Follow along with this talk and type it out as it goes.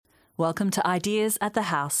Welcome to Ideas at the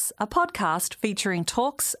House, a podcast featuring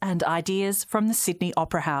talks and ideas from the Sydney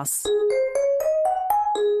Opera House.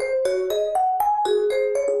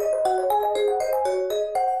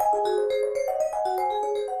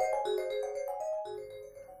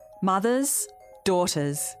 Mothers,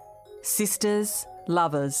 daughters, sisters,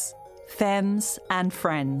 lovers, femmes and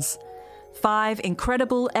friends. 5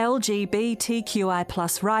 incredible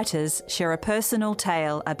LGBTQI+ writers share a personal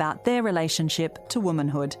tale about their relationship to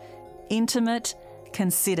womanhood. Intimate,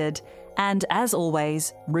 considered, and as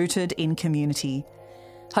always, rooted in community.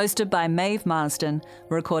 Hosted by Maeve Marsden,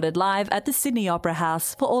 recorded live at the Sydney Opera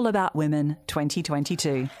House for All About Women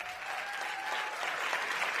 2022.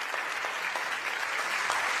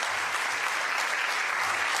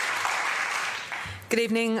 Good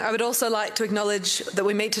evening. I would also like to acknowledge that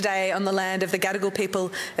we meet today on the land of the Gadigal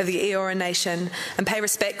people of the Eora Nation and pay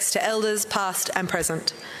respects to elders past and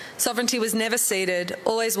present. Sovereignty was never ceded,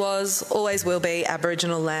 always was, always will be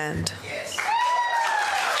Aboriginal land. Yes.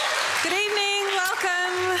 Good evening,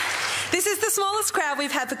 welcome. This is the smallest crowd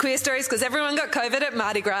we've had for Queer Stories because everyone got COVID at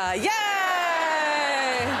Mardi Gras. Yay!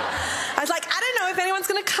 I was like, I don't know if anyone's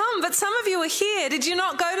going to come, but some of you are here. Did you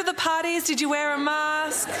not go to the parties? Did you wear a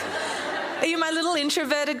mask? Are you my little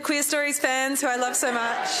introverted Queer Stories fans who I love so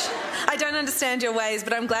much? I don't understand your ways,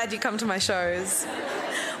 but I'm glad you come to my shows.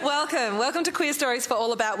 Welcome to Queer Stories for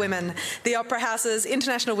All About Women, the Opera House's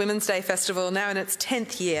International Women's Day Festival, now in its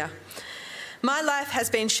 10th year. My life has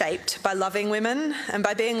been shaped by loving women and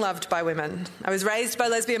by being loved by women. I was raised by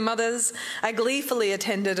lesbian mothers. I gleefully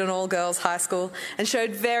attended an all-girls high school and showed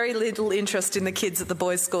very little interest in the kids at the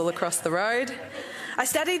boys' school across the road. I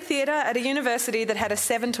studied theatre at a university that had a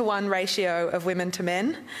 7-to-1 ratio of women to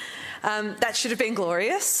men. That should have been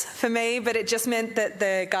glorious for me, but it just meant that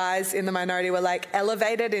the guys in the minority were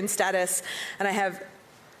elevated in status, and I have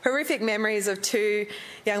horrific memories of 2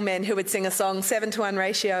 young men who would sing a song, 7-to-1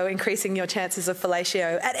 ratio, increasing your chances of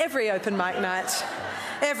fellatio, at every open mic night.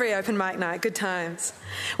 Every open mic night, good times.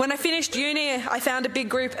 When I finished uni, I found a big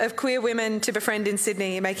group of queer women to befriend in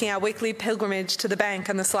Sydney, making our weekly pilgrimage to the Bank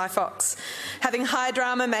and the Sly Fox, having high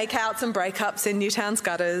drama makeouts and breakups in Newtown's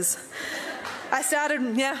gutters. I started,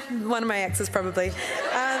 one of my exes probably.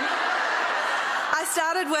 I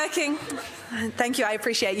started working, thank you, I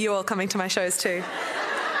appreciate you all coming to my shows too.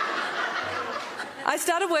 I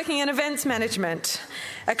started working in events management,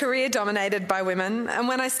 a career dominated by women, and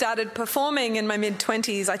when I started performing in my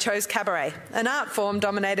mid-20s, I chose cabaret, an art form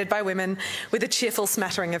dominated by women with a cheerful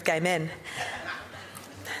smattering of gay men.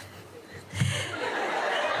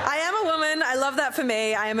 I am a woman, I love that for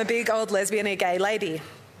me, I am a big old lesbian and gay lady.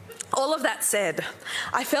 All of that said,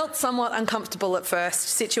 I felt somewhat uncomfortable at first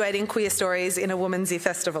situating Queer Stories in a women's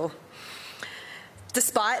festival.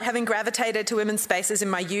 Despite having gravitated to women's spaces in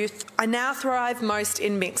my youth, I now thrive most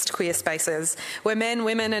in mixed queer spaces, where men,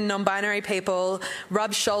 women and non-binary people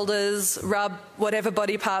rub shoulders, rub whatever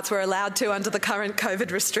body parts we're allowed to under the current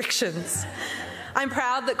COVID restrictions. I'm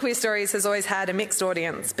proud that Queer Stories has always had a mixed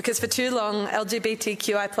audience because for too long,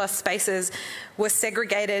 LGBTQI+ spaces were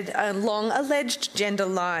segregated along alleged gender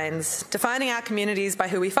lines, defining our communities by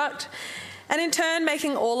who we fucked, and in turn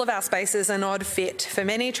making all of our spaces an odd fit for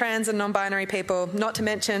many trans and non-binary people, not to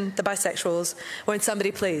mention the bisexuals. Won't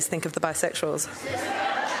somebody please think of the bisexuals?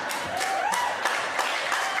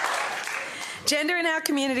 Gender in our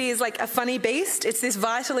community is like a funny beast. It's this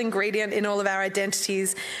vital ingredient in all of our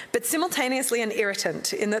identities, but simultaneously an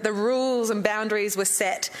irritant in that the rules and boundaries were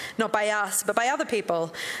set not by us, but by other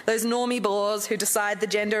people. Those normie bores who decide the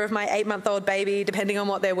gender of my 8-month-old baby depending on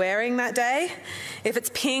what they're wearing that day. If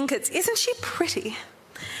it's pink, it's, isn't she pretty?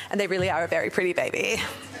 And they really are a very pretty baby.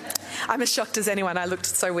 I'm as shocked as anyone. I looked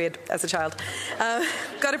so weird as a child.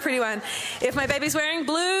 Got a pretty one. If my baby's wearing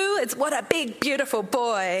blue, it's what a big, beautiful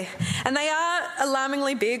boy. And they are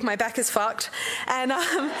alarmingly big. My back is fucked. And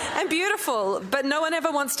beautiful. But no one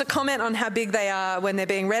ever wants to comment on how big they are when they're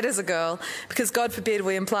being read as a girl, because God forbid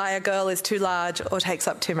we imply a girl is too large or takes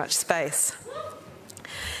up too much space.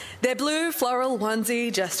 Their blue floral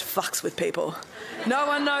onesie just fucks with people. No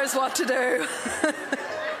one knows what to do.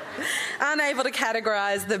 Unable to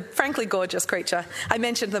categorise the frankly gorgeous creature. I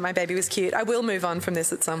mentioned that my baby was cute. I will move on from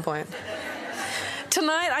this at some point.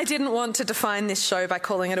 Tonight, I didn't want to define this show by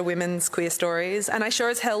calling it a women's Queer Stories, and I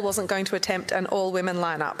sure as hell wasn't going to attempt an all-women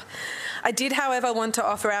lineup. I did, however, want to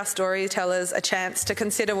offer our storytellers a chance to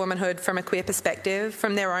consider womanhood from a queer perspective,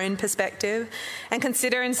 from their own perspective, and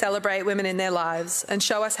consider and celebrate women in their lives, and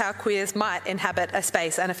show us how queers might inhabit a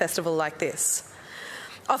space and a festival like this.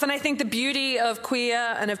 Often I think the beauty of queer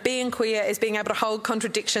and of being queer is being able to hold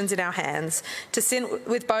contradictions in our hands, to sit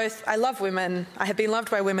with both. I love women. I have been loved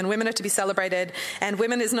by women. Women are to be celebrated, and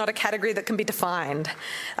women is not a category that can be defined.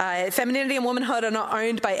 Femininity and womanhood are not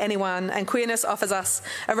owned by anyone, and queerness offers us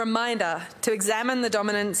a reminder to examine the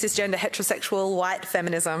dominant cisgender heterosexual white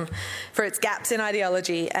feminism for its gaps in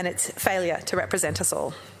ideology and its failure to represent us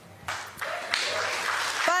all.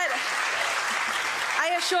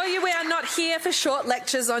 I assure you we are not here for short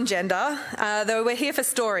lectures on gender, though we're here for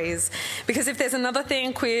stories, because if there's another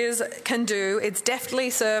thing queers can do, it's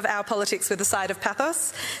deftly serve our politics with a side of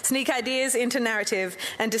pathos, sneak ideas into narrative,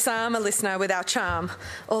 and disarm a listener with our charm,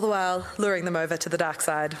 all the while luring them over to the dark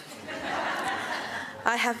side.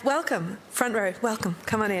 Welcome, front row, welcome,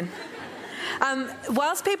 come on in.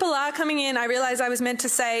 Whilst people are coming in, I realise I was meant to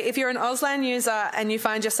say, if you're an Auslan user and you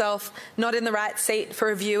find yourself not in the right seat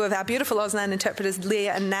for a view of our beautiful Auslan interpreters,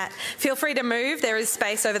 Leah and Nat, feel free to move. There is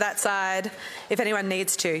space over that side if anyone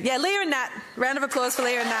needs to. Yeah, Leah and Nat. Round of applause for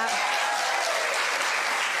Leah and Nat.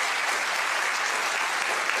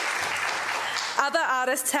 Other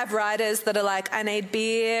artists have writers that are like, I need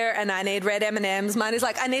beer and I need red M&Ms. Mine is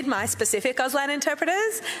like, I need my specific Auslan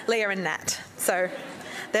interpreters, Leah and Nat. So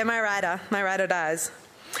they're my ride or dies.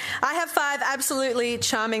 I have 5 absolutely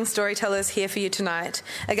charming storytellers here for you tonight,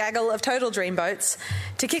 a gaggle of total dreamboats.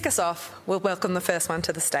 To kick us off, we'll welcome the first one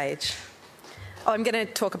to the stage. Oh, I'm going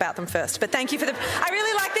to talk about them first, but thank you for the... I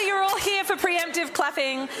really like that you're all here for preemptive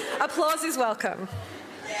clapping. Applause is welcome.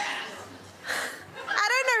 I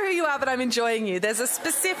don't know who you are, but I'm enjoying you. There's a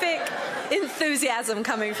specific enthusiasm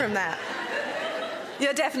coming from that.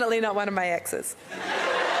 You're definitely not one of my exes.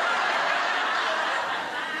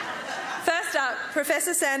 First up,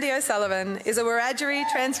 Professor Sandy O'Sullivan is a Wiradjuri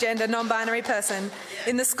transgender non-binary person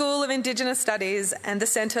in the School of Indigenous Studies and the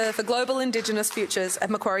Centre for Global Indigenous Futures at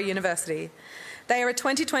Macquarie University. They are a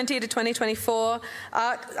 2020 to 2024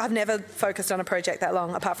 ARC, I've never focused on a project that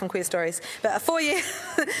long, apart from Queer Stories, but a 4-year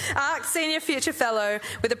ARC Senior Future Fellow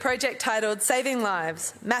with a project titled Saving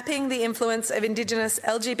Lives, Mapping the Influence of Indigenous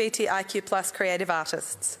LGBTIQ+ Creative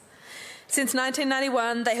Artists. Since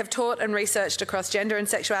 1991, they have taught and researched across gender and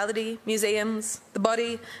sexuality, museums, the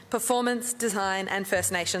body, performance, design, and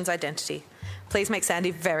First Nations identity. Please make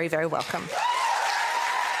Sandy very, very welcome.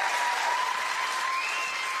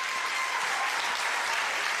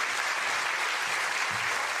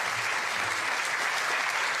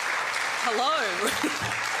 Hello.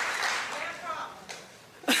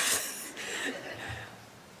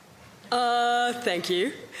 Thank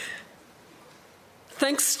you.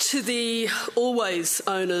 Thanks to the always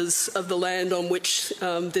owners of the land on which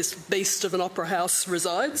this beast of an opera house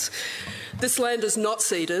resides, this land is not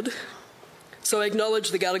ceded, so I acknowledge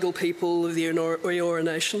the Gadigal people of the Eora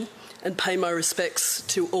Nation and pay my respects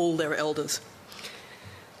to all their elders.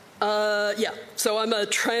 So I'm a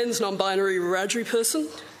trans non-binary Wiradjuri person.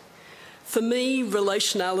 For me,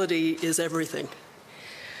 relationality is everything.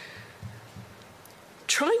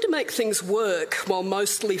 Trying to make things work while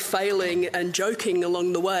mostly failing and joking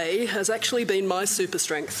along the way has actually been my super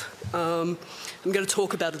strength. I'm going to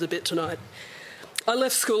talk about it a bit tonight. I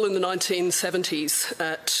left school in the 1970s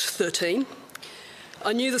at 13.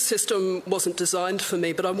 I knew the system wasn't designed for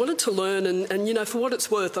me, but I wanted to learn, and you know, for what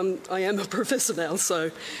it's worth, I am a professor now,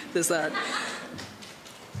 so there's that.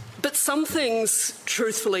 But some things,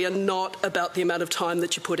 truthfully, are not about the amount of time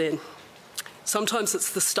that you put in. Sometimes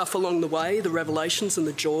it's the stuff along the way, the revelations and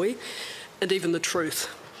the joy, and even the truth.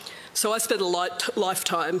 So I spent a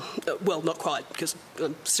lifetime, well, not quite, because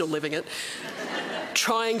I'm still living it,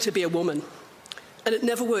 trying to be a woman. And it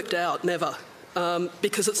never worked out, never,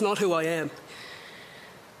 because it's not who I am.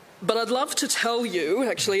 But I'd love to tell you,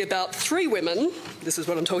 actually, about 3 women, this is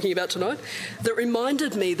what I'm talking about tonight, that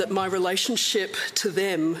reminded me that my relationship to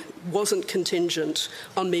them wasn't contingent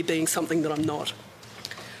on me being something that I'm not.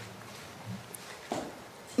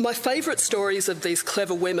 My favourite stories of these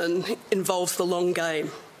clever women involve the long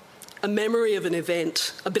game, a memory of an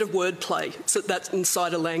event, a bit of wordplay, so that's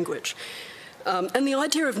inside a language. And the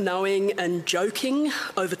idea of knowing and joking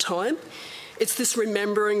over time, it's this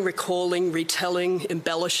remembering, recalling, retelling,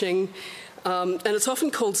 embellishing, and it's often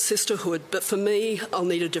called sisterhood, but for me, I'll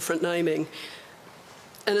need a different naming.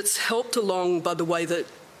 And it's helped along by the way that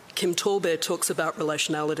Kim Tallbear talks about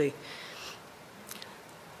relationality.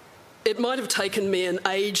 It might have taken me an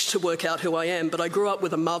age to work out who I am, but I grew up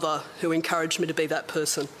with a mother who encouraged me to be that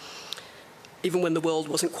person, even when the world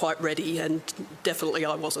wasn't quite ready, and definitely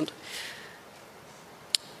I wasn't.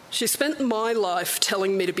 She spent my life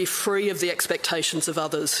telling me to be free of the expectations of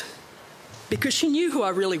others, because she knew who I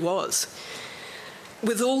really was.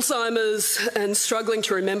 With Alzheimer's and struggling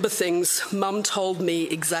to remember things, Mum told me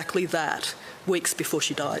exactly that weeks before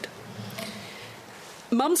she died.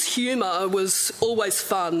 Mum's humour was always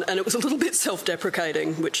fun, and it was a little bit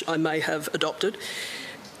self-deprecating, which I may have adopted.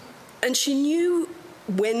 And she knew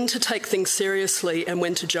when to take things seriously and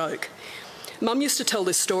when to joke. Mum used to tell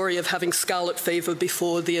this story of having scarlet fever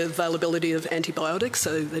before the availability of antibiotics,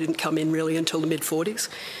 so they didn't come in really until the mid-40s.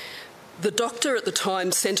 The doctor at the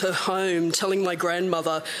time sent her home telling my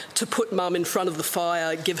grandmother to put Mum in front of the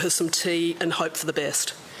fire, give her some tea and hope for the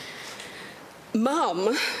best.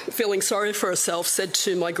 Mum, feeling sorry for herself, said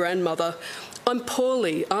to my grandmother, "I'm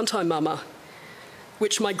poorly, aren't I, Mama?"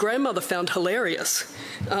 Which my grandmother found hilarious.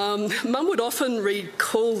 Mum would often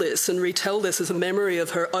recall this and retell this as a memory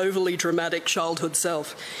of her overly dramatic childhood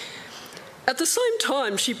self. At the same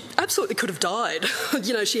time, she absolutely could have died.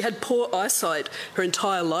 She had poor eyesight her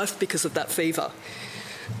entire life because of that fever.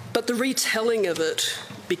 But the retelling of it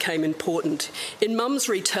became important. In Mum's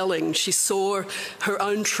retelling, she saw her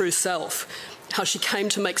own true self, how she came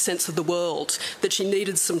to make sense of the world, that she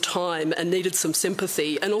needed some time and needed some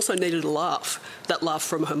sympathy and also needed a laugh, that laugh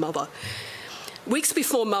from her mother. Weeks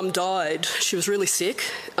before Mum died, she was really sick.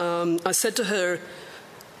 I said to her,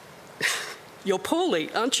 "You're poorly,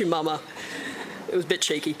 aren't you, Mama?" It was a bit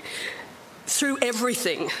cheeky. Through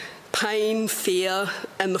everything, pain, fear,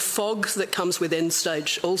 and the fog that comes with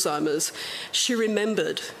end-stage Alzheimer's, she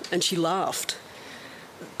remembered and she laughed,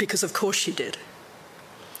 because of course she did.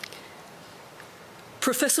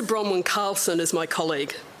 Professor Bronwyn Carlson is my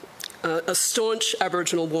colleague, a staunch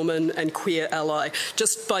Aboriginal woman and queer ally.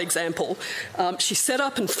 Just by example, she set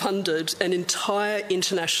up and funded an entire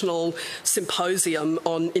international symposium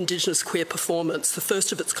on Indigenous queer performance, the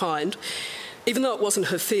first of its kind, even though it wasn't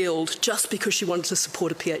her field, just because she wanted to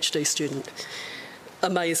support a PhD student.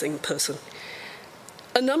 Amazing person.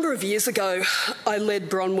 A number of years ago, I led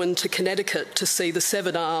Bronwyn to Connecticut to see the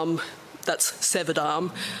severed arm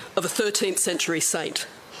of a 13th century saint,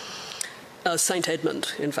 Saint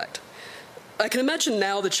Edmund, in fact. I can imagine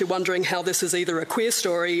now that you're wondering how this is either a queer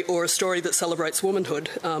story or a story that celebrates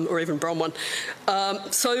womanhood, or even Bronwyn.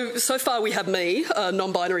 So far we have me, a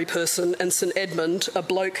non-binary person, and St Edmund, a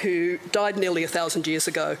bloke who died nearly 1,000 years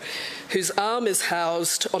ago, whose arm is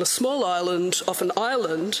housed on a small island off an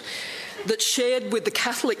island that's shared with the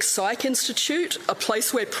Catholic Psych Institute, a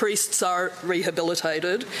place where priests are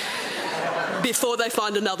rehabilitated before they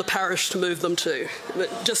find another parish to move them to.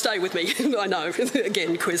 But just stay with me. I know,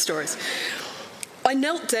 again, queer stories. I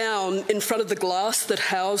knelt down in front of the glass that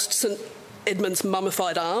housed St Edmund's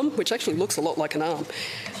mummified arm, which actually looks a lot like an arm.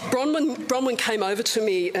 Bronwyn came over to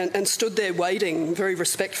me and stood there waiting very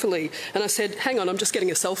respectfully, and I said, "Hang on, I'm just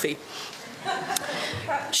getting a selfie."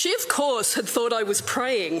 She, of course, had thought I was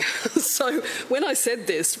praying. So when I said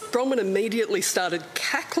this, Bronwyn immediately started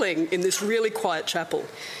cackling in this really quiet chapel.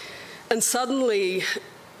 And suddenly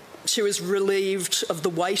she was relieved of the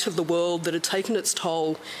weight of the world that had taken its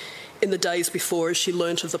toll in the days before as she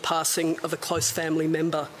learnt of the passing of a close family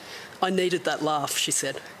member. "I needed that laugh," she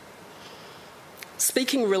said.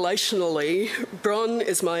 Speaking relationally, Bron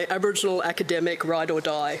is my Aboriginal academic ride or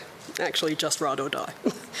die. Actually, just ride or die.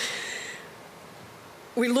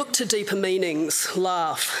 We look to deeper meanings,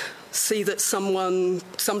 laugh, see that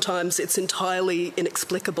sometimes it's entirely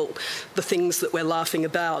inexplicable, the things that we're laughing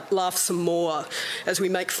about, laugh some more as we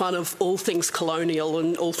make fun of all things colonial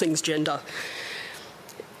and all things gender.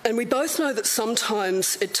 And we both know that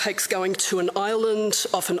sometimes it takes going to an island,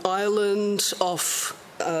 off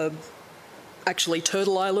actually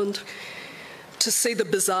Turtle Island, to see the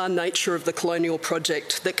bizarre nature of the colonial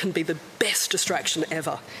project that can be the best distraction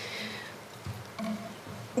ever.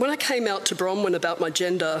 When I came out to Bronwyn about my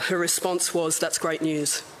gender, her response was, "That's great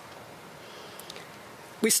news."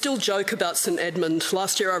 We still joke about St Edmund.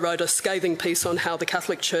 Last year I wrote a scathing piece on how the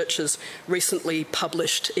Catholic Church has recently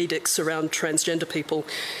published edicts around transgender people,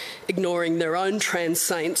 ignoring their own trans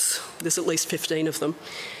saints, there's at least 15 of them,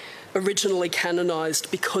 originally canonised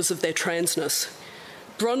because of their transness.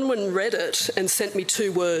 Bronwyn read it and sent me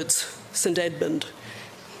 2 words, St Edmund.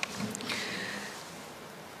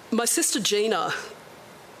 My sister Gina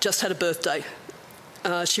just had a birthday.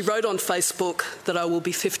 She wrote on Facebook that I will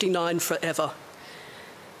be 59 forever.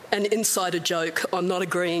 An insider joke on not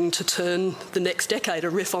agreeing to turn the next decade a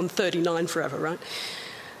riff on 39 forever, right?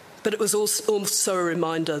 But it was also a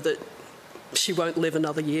reminder that she won't live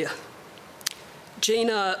another year.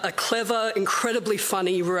 Gina, a clever, incredibly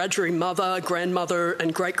funny Wiradjuri mother, grandmother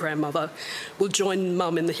and great-grandmother, will join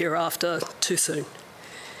Mum in the hereafter too soon,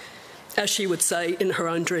 as she would say in her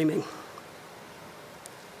own dreaming.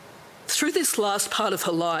 Through this last part of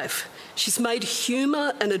her life, She's made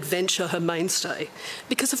humour and adventure her mainstay,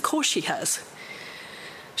 because of course she has.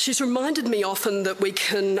 She's reminded me often that we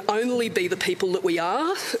can only be the people that we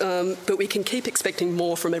are, but we can keep expecting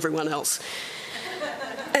more from everyone else.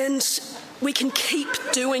 And we can keep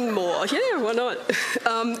doing more. Yeah, why not?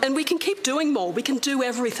 And we can keep doing more. We can do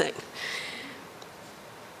everything.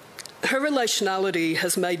 Her relationality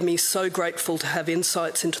has made me so grateful to have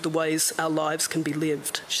insights into the ways our lives can be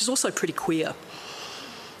lived. She's also pretty queer.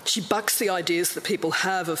 She bucks the ideas that people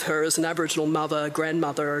have of her as an Aboriginal mother,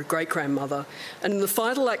 grandmother, or great-grandmother. And in the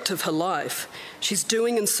final act of her life, she's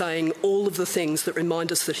doing and saying all of the things that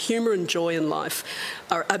remind us that humour and joy in life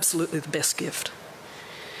are absolutely the best gift.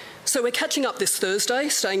 So we're catching up this Thursday,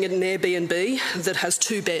 staying at an Airbnb that has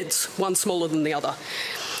 2 beds, one smaller than the other.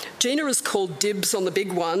 Gina has called dibs on the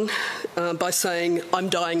big one by saying, "I'm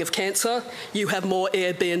dying of cancer, you have more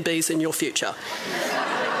Airbnbs in your future."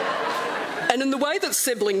 And in the way that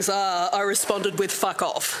siblings are, I responded with "fuck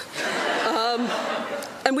off."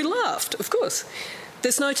 And we laughed, of course.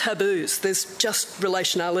 There's no taboos, there's just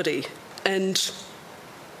relationality. And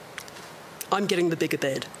I'm getting the bigger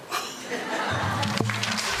bed.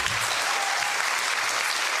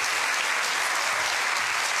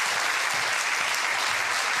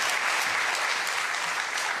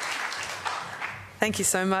 Thank you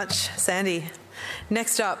so much, Sandy.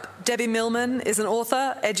 Next up, Debbie Millman is an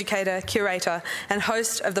author, educator, curator, and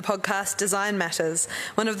host of the podcast Design Matters,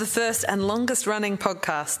 one of the first and longest-running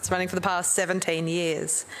podcasts, running for the past 17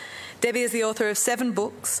 years. Debbie is the author of 7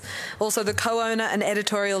 books, also the co-owner and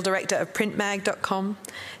editorial director of printmag.com.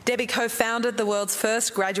 Debbie co-founded the world's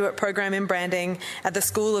first graduate program in branding at the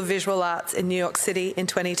School of Visual Arts in New York City in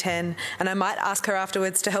 2010, and I might ask her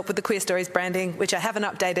afterwards to help with the Queer Stories branding, which I haven't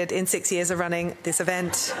updated in 6 years of running this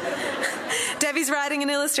event. Debbie's writing and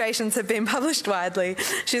illustrations have been published widely.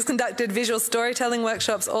 She's conducted visual storytelling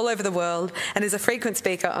workshops all over the world and is a frequent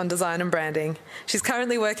speaker on design and branding. She's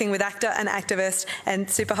currently working with actor and activist and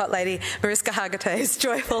super hot lady Mariska Hargitay's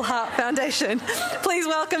Joyful Heart Foundation. Please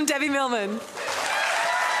welcome Debbie Millman.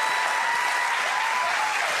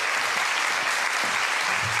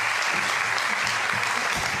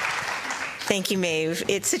 Thank you, Maeve.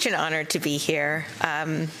 It's such an honor to be here.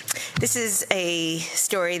 This is a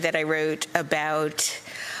story that I wrote about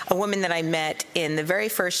a woman that I met in the very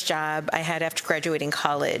first job I had after graduating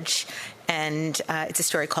college, and it's a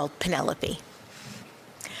story called Penelope.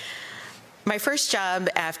 My first job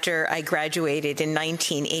after I graduated in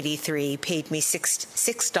 1983 paid me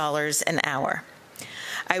 $6 an hour.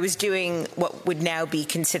 I was doing what would now be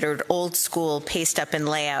considered old school paste up and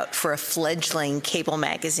layout for a fledgling cable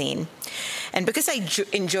magazine. And because I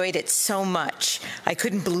enjoyed it so much, I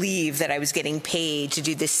couldn't believe that I was getting paid to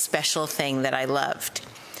do this special thing that I loved.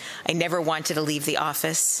 I never wanted to leave the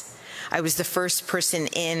office. I was the first person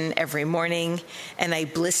in every morning, and I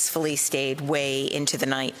blissfully stayed way into the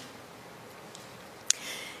night.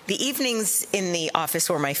 The evenings in the office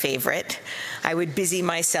were my favorite. I would busy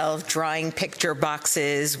myself drawing picture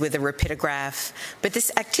boxes with a rapidograph, but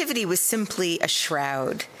this activity was simply a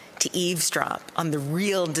shroud to eavesdrop on the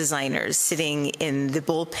real designers sitting in the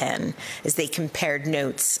bullpen as they compared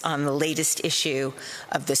notes on the latest issue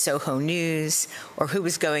of the Soho News, or who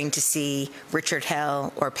was going to see Richard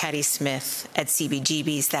Hell or Patti Smith at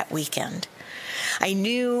CBGB's that weekend. I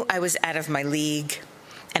knew I was out of my league,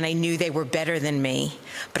 and I knew they were better than me,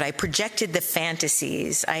 but I projected the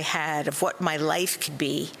fantasies I had of what my life could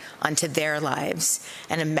be onto their lives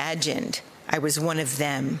and imagined I was one of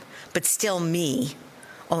them, but still me,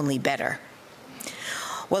 only better.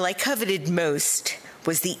 What I coveted most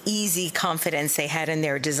was the easy confidence they had in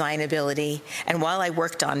their design ability, and while I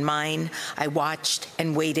worked on mine, I watched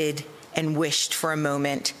and waited and wished for a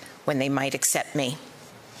moment when they might accept me.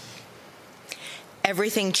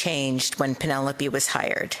 Everything changed when Penelope was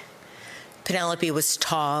hired. Penelope was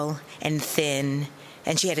tall and thin,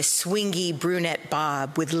 and she had a swingy brunette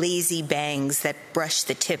bob with lazy bangs that brushed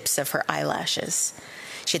the tips of her eyelashes.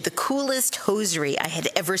 She had the coolest hosiery I had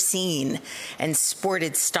ever seen and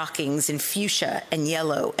sported stockings in fuchsia and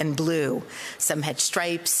yellow and blue. Some had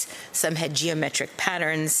stripes, some had geometric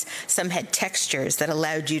patterns, some had textures that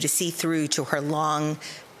allowed you to see through to her long,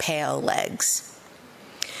 pale legs.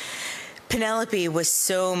 Penelope was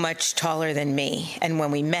so much taller than me, and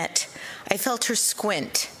when we met, I felt her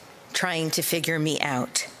squint, trying to figure me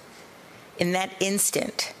out. In that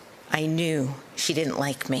instant, I knew she didn't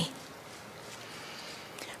like me.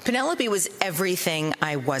 Penelope was everything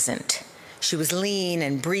I wasn't. She was lean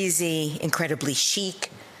and breezy, incredibly chic,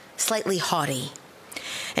 slightly haughty.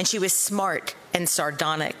 And she was smart and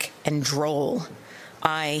sardonic and droll.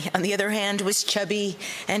 I, on the other hand, was chubby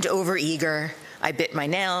and overeager, I bit my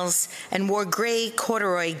nails and wore gray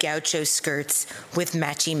corduroy gaucho skirts with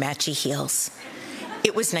matchy-matchy heels.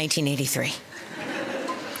 It was 1983.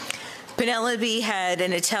 Penelope had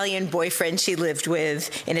an Italian boyfriend she lived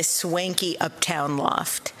with in a swanky uptown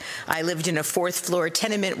loft. I lived in a fourth-floor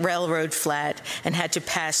tenement railroad flat and had to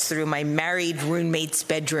pass through my married roommate's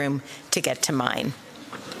bedroom to get to mine.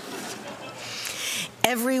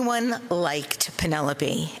 Everyone liked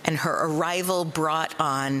Penelope, and her arrival brought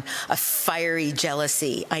on a fiery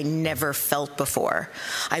jealousy I never felt before.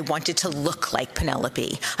 I wanted to look like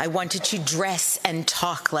Penelope. I wanted to dress and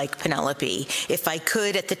talk like Penelope. If I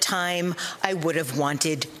could at the time, I would have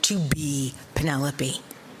wanted to be Penelope.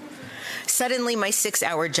 Suddenly, my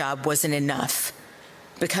 6-hour job wasn't enough.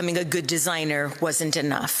 Becoming a good designer wasn't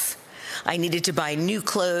enough. I needed to buy new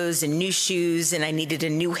clothes and new shoes, and I needed a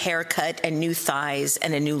new haircut and new thighs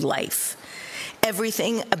and a new life.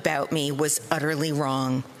 Everything about me was utterly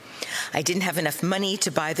wrong. I didn't have enough money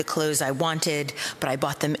to buy the clothes I wanted, but I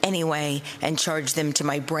bought them anyway and charged them to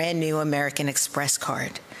my brand new American Express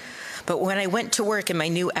card. But when I went to work in my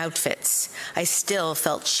new outfits, I still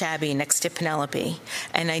felt shabby next to Penelope,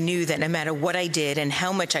 and I knew that no matter what I did and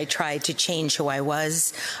how much I tried to change who I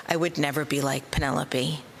was, I would never be like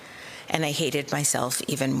Penelope. And I hated myself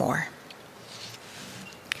even more.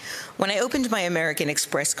 When I opened my American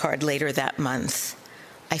Express card later that month,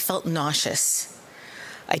 I felt nauseous.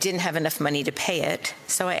 I didn't have enough money to pay it,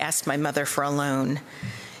 so I asked my mother for a loan.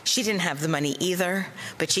 She didn't have the money either,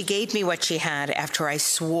 but she gave me what she had after I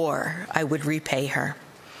swore I would repay her.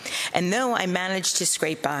 And though I managed to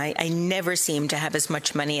scrape by, I never seemed to have as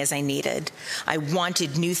much money as I needed. I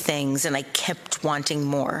wanted new things, and I kept wanting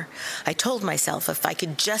more. I told myself if I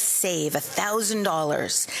could just save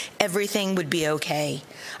 $1,000, everything would be okay.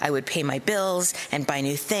 I would pay my bills and buy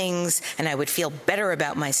new things, and I would feel better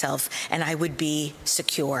about myself, and I would be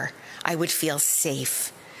secure. I would feel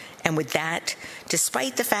safe. And with that,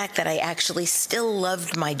 despite the fact that I actually still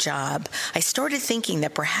loved my job, I started thinking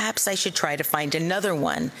that perhaps I should try to find another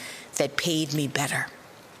one that paid me better.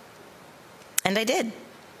 And I did.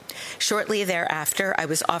 Shortly thereafter, I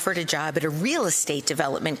was offered a job at a real estate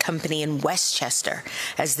development company in Westchester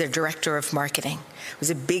as their director of marketing. It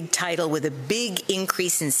was a big title with a big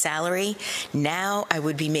increase in salary. Now I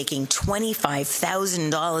would be making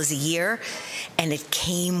 $25,000 a year, and it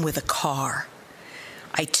came with a car.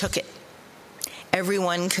 I took it.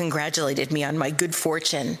 Everyone congratulated me on my good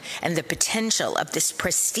fortune and the potential of this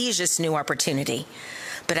prestigious new opportunity.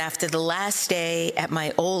 But after the last day at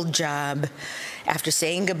my old job, after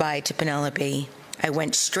saying goodbye to Penelope, I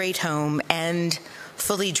went straight home and,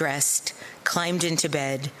 fully dressed, climbed into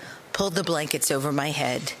bed, pulled the blankets over my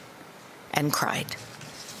head, and cried.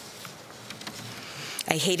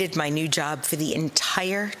 I hated my new job for the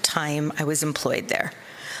entire time I was employed there.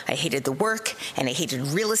 I hated the work, and I hated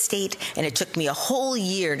real estate, and it took me a whole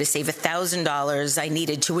year to save $1,000 I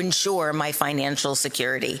needed to ensure my financial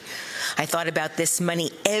security. I thought about this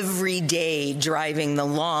money every day driving the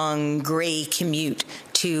long, gray commute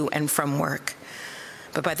to and from work.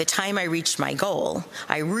 But by the time I reached my goal,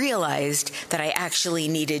 I realized that I actually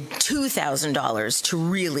needed $2,000 to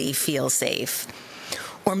really feel safe.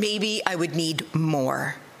 Or maybe I would need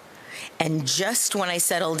more. And just when I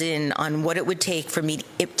settled in on what it would take for me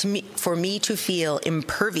to feel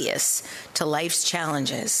impervious to life's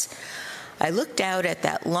challenges, I looked out at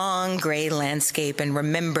that long gray landscape and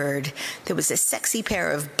remembered there was a sexy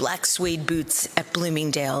pair of black suede boots at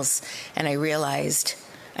Bloomingdale's, and I realized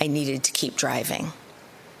I needed to keep driving.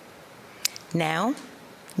 Now,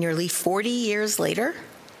 nearly 40 years later,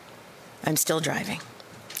 I'm still driving.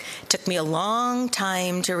 It took me a long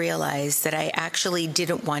time to realize that I actually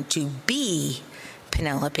didn't want to be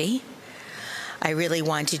Penelope. I really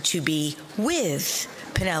wanted to be with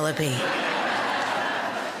Penelope.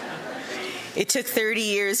 It took 30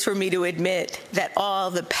 years for me to admit that all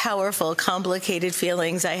the powerful, complicated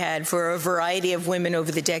feelings I had for a variety of women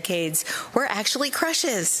over the decades were actually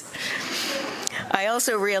crushes. I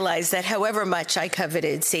also realized that however much I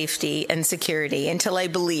coveted safety and security until I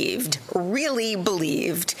believed, really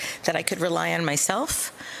believed, that I could rely on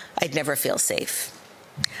myself, I'd never feel safe.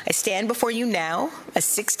 I stand before you now, a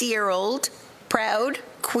 60-year-old, proud,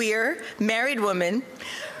 queer, married woman,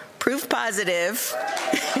 proof positive.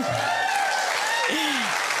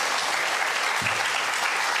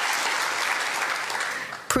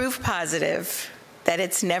 Proof positive that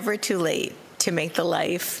it's never too late to make the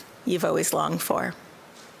life you've always longed for.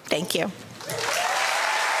 Thank you.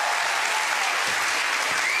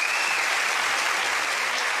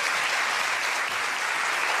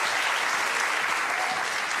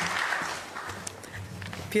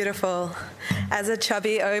 Beautiful. As a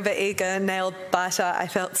chubby, over-eager nail biter, I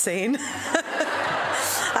felt seen.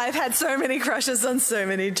 I've had so many crushes on so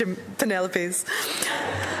many Penelopes.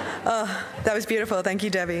 Oh, that was beautiful. Thank you,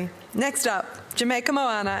 Debbie. Next up, Jamaica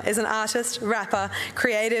Moana is an artist, rapper,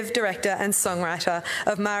 creative director and songwriter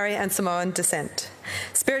of Maori and Samoan descent.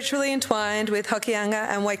 Spiritually entwined with Hokianga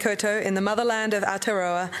and Waikato in the motherland of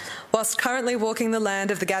Aotearoa, whilst currently walking the land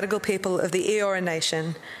of the Gadigal people of the Eora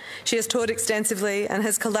Nation. She has toured extensively and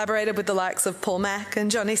has collaborated with the likes of Paul Mac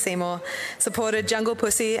and Johnny Seymour, supported Jungle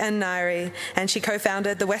Pussy and Nairi, and she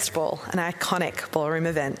co-founded the West Ball, an iconic ballroom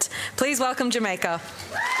event. Please welcome Jamaica.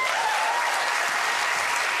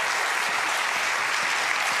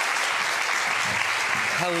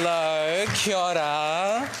 Hello, kia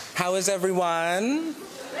ora. How is everyone?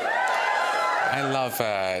 I love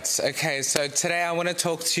it. Okay, so today I want to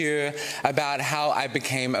talk to you about how I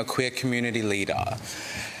became a queer community leader.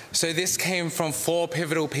 So this came from 4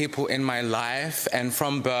 pivotal people in my life, and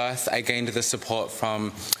from birth I gained the support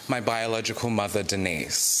from my biological mother,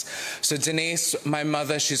 Denise. So Denise, my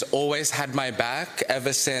mother, she's always had my back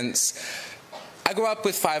ever since. I grew up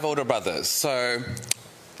with 5 older brothers, so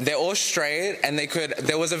they're all straight, and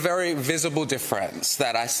there was a very visible difference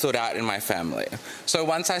that I stood out in my family. So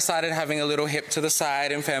once I started having a little hip to the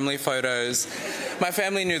side in family photos, my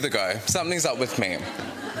family knew the go. Something's up with me.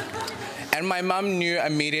 And my mum knew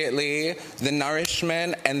immediately the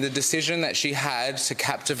nourishment and the decision that she had to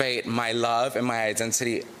captivate my love and my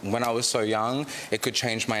identity when I was so young, it could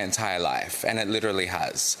change my entire life, and it literally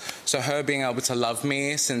has. So her being able to love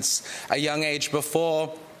me since a young age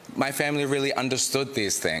before my family really understood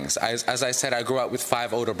these things. As I said, I grew up with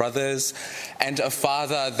 5 older brothers and a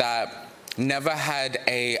father that never had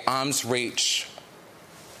a arm's reach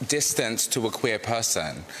distance to a queer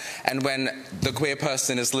person. And when the queer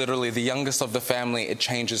person is literally the youngest of the family, it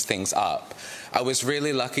changes things up. I was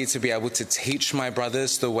really lucky to be able to teach my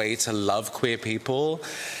brothers the way to love queer people.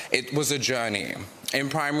 It was a journey. In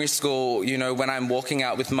primary school, you know, when I'm walking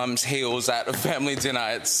out with mum's heels at a family dinner,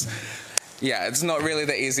 it's not really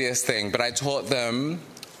the easiest thing, but I taught them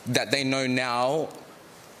that they know now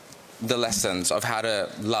the lessons of how to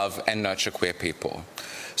love and nurture queer people.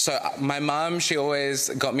 So my mum, she always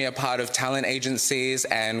got me a part of talent agencies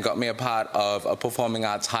and got me a part of a performing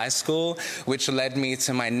arts high school, which led me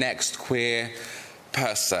to my next queer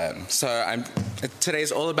person. So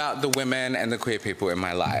today's all about the women and the queer people in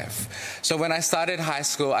my life. So when I started high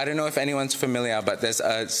school, I don't know if anyone's familiar, but there's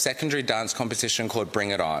a secondary dance competition called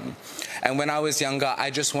Bring It On. And when I was younger, I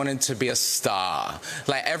just wanted to be a star.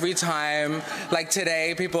 Like every time, like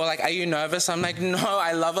today, people are like, are you nervous? I'm like, no,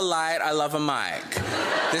 I love a light, I love a mic.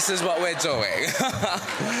 This is what we're doing.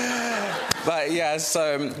 But yeah,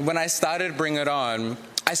 so when I started Bring It On,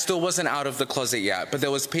 I still wasn't out of the closet yet, but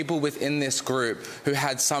there was people within this group who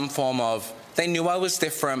had some form of, they knew I was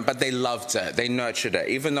different, but they loved it, they nurtured it,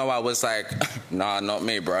 even though I was like, nah, not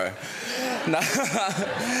me, bro.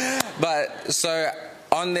 But so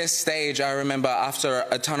on this stage, I remember after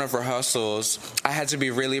a ton of rehearsals, I had to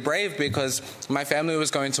be really brave because my family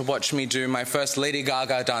was going to watch me do my first Lady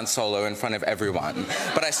Gaga dance solo in front of everyone,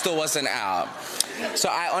 but I still wasn't out. So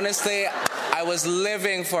I was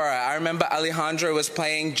living for it. I remember Alejandro was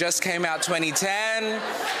playing Just Came Out 2010,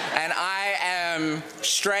 and I am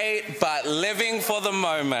straight but living for the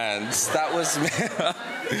moment. That was me.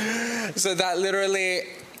 So that literally,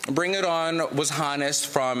 Bring It On was harnessed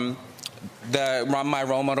from my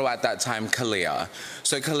role model at that time, Kalia.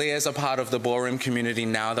 So Kalia is a part of the ballroom community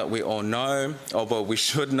now that we all know, or well, we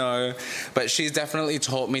should know, but she's definitely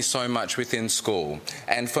taught me so much within school.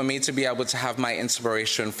 And for me to be able to have my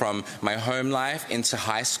inspiration from my home life into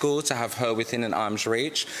high school, to have her within an arm's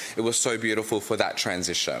reach, it was so beautiful for that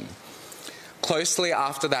transition. Closely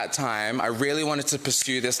after that time, I really wanted to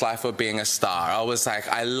pursue this life of being a star. I was like,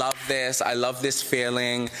 I love this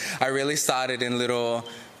feeling. I really started in little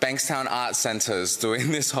Bankstown art centers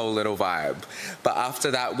doing this whole little vibe. But after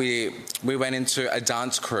that, we went into a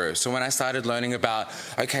dance crew. So when I started learning about,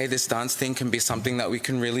 okay, this dance thing can be something that we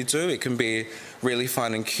can really do, it can be really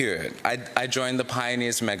fun and cute, I joined the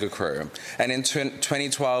Pioneers Mega Crew. And in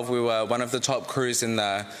 2012, we were one of the top crews in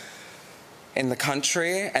the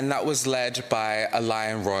country, and that was led by a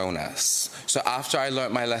Lion Royalness. So after I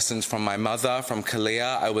learnt my lessons from my mother, from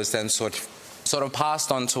Kalia, I was then sort of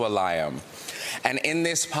passed on to a Lion. And in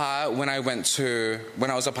this part, when I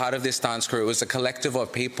was a part of this dance crew, it was a collective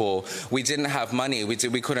of people. We didn't have money. We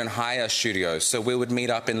couldn't hire studios. So we would meet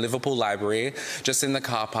up in Liverpool Library, just in the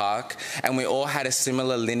car park, and we all had a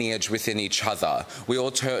similar lineage within each other. We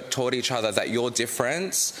all taught each other that your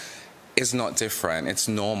difference is not different. It's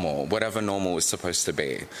normal, whatever normal is supposed to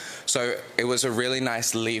be. So it was a really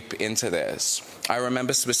nice leap into this. I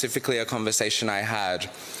remember specifically a conversation I had,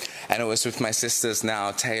 and it was with my sisters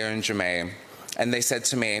now, Taya and Jamae, and they said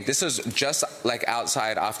to me, this was just like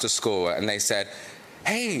outside after school, and they said,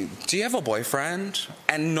 hey, do you have a boyfriend?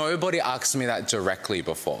 And nobody asked me that directly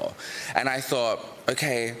before. And I thought,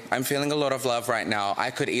 okay, I'm feeling a lot of love right now. I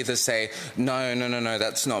could either say, no,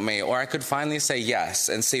 that's not me, or I could finally say yes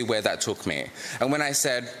and see where that took me. And when I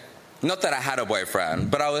said, not that I had a boyfriend,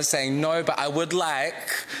 but I was saying no, but I would like,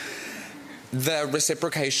 the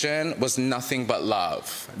reciprocation was nothing but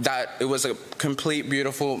love. That it was a complete,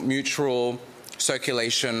 beautiful, mutual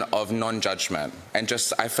circulation of non-judgment, and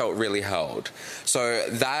just I felt really held. So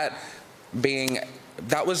that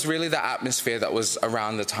was really the atmosphere that was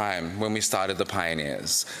around the time when we started the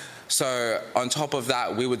Pioneers. So on top of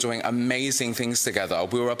that, we were doing amazing things together.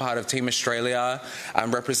 We were a part of Team Australia.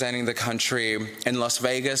 I'm representing the country in Las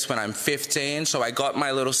Vegas when I'm 15, so I got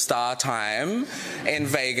my little star time in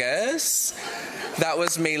Vegas. That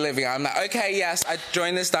was me living. I'm like, okay, yes, I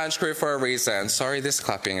joined this dance crew for a reason. Sorry, this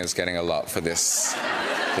clapping is getting a lot for this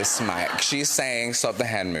mic. She's saying, stop the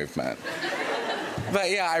hand movement. But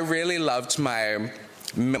yeah, I really loved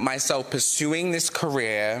myself pursuing this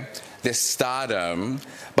career, this stardom,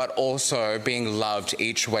 but also being loved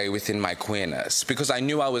each way within my queerness. Because I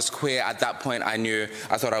knew I was queer. At that point, I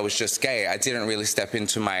thought I was just gay. I didn't really step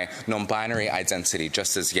into my non-binary identity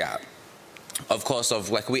just as yet. Of course,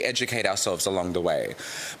 we educate ourselves along the way.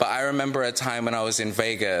 But I remember a time when I was in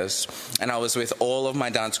Vegas, and I was with all of my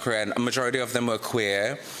dance crew, and a majority of them were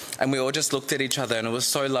queer, and we all just looked at each other, and it was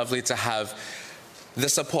so lovely to have the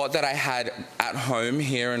support that I had at home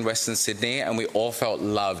here in Western Sydney, and we all felt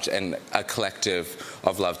loved and a collective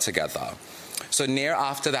of love together. So near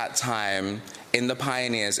after that time, in the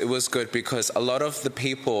Pioneers, it was good because a lot of the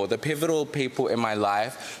pivotal people in my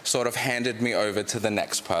life sort of handed me over to the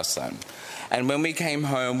next person. And when we came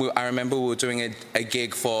home, I remember we were doing a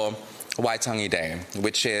gig for Waitangi Day,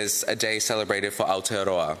 which is a day celebrated for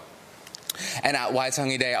Aotearoa. And at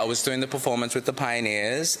Waitangi Day, I was doing the performance with the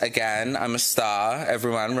Pioneers. Again, I'm a star,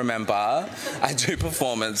 everyone, remember. I do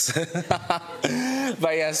performance.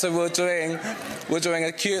 But yeah, so we're doing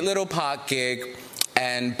a cute little park gig,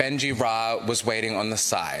 and Benji Ra was waiting on the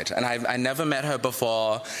side. And I never met her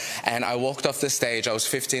before, and I walked off the stage. I was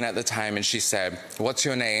 15 at the time, and she said, what's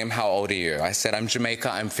your name? How old are you? I said, I'm Jamaica,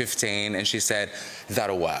 I'm 15. And she said,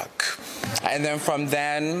 that'll work. And then from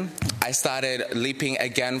then, I started leaping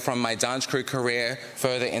again from my dance crew career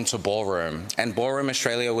further into ballroom. And Ballroom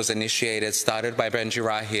Australia was started by Benji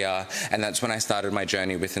Ra here, and that's when I started my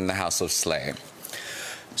journey within the House of Slay.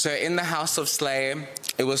 So in the House of Slay,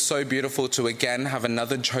 it was so beautiful to again have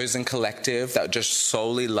another chosen collective that just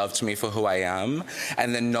solely loved me for who I am,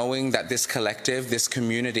 and then knowing that this collective, this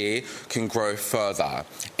community can grow further.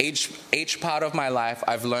 Each part of my life,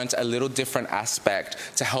 I've learned a little different aspect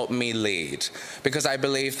to help me lead, because I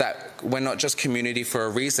believe that we're not just community for a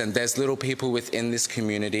reason. There's little people within this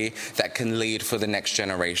community that can lead for the next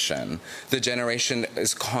generation. The generation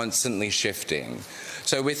is constantly shifting.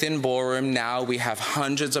 So within Ballroom now, we have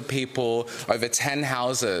hundreds of people, over 10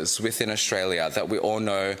 houses within Australia that we all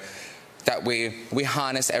know, that we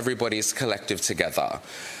harness everybody's collective together.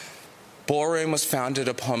 Ballroom was founded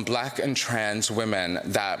upon Black and trans women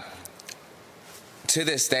that, to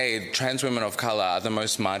this day, trans women of colour are the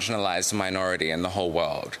most marginalised minority in the whole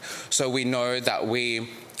world. So we know that we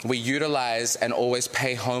utilise and always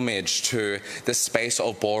pay homage to the space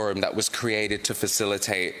of Ballroom that was created to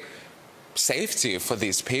facilitate safety for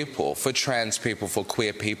these people, for trans people, for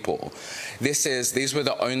queer people. These were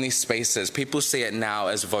the only spaces. People see it now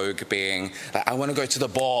as Vogue being, I want to go to the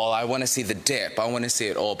ball, I want to see the dip, I want to see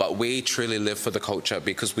it all. But we truly live for the culture,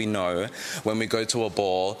 because we know when we go to a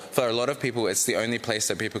ball, for a lot of people, it's the only place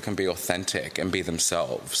that people can be authentic and be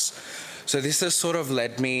themselves. So this has sort of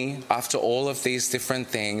led me, after all of these different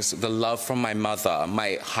things, the love from my mother,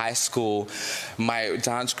 my high school, my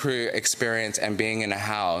dance crew experience, and being in a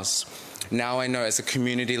house. Now I know as a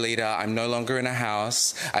community leader, I'm no longer in a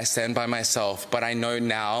house. I stand by myself. But I know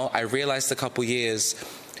now, I realized a couple years,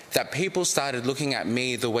 that people started looking at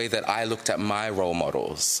me the way that I looked at my role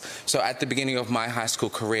models. So at the beginning of my high school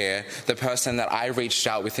career, the person that I reached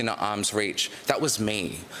out within an arm's reach, that was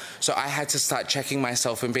me. So I had to start checking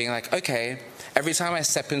myself and being like, okay, every time I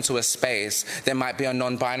step into a space, there might be a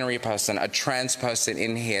non-binary person, a trans person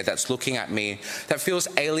in here that's looking at me that feels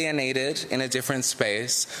alienated in a different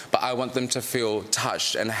space, but I want them to feel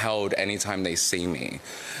touched and held anytime they see me.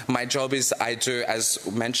 My job is,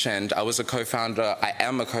 as mentioned, I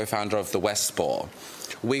am a co-founder of the West Ball.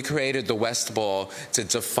 We created the West Ball to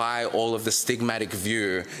defy all of the stigmatic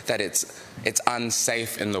view that it's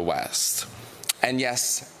unsafe in the West. And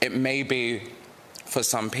yes, it may be for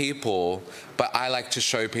some people, but I like to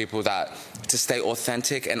show people that to stay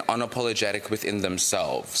authentic and unapologetic within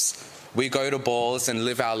themselves. We go to balls and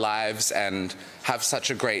live our lives and have such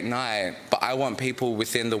a great night, but I want people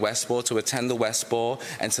within the West Ball to attend the West Ball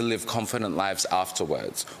and to live confident lives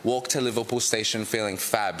afterwards. Walk to Liverpool Station feeling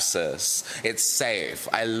fab, sis. It's safe.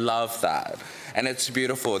 I love that. And it's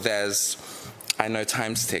beautiful. I know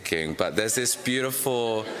time's ticking, but there's this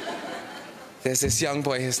young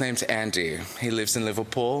boy, his name's Andy. He lives in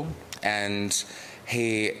Liverpool, and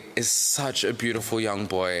he is such a beautiful young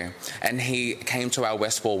boy, and he came to our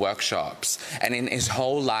West Ball workshops. And in his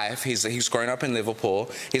whole life, he's grown up in Liverpool.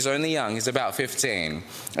 He's only young, he's about 15,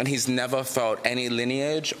 and he's never felt any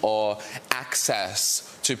lineage or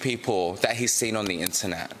access to people that he's seen on the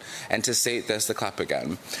internet. And to see, there's the clap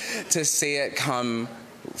again, to see it come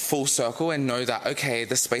full circle and know that, okay,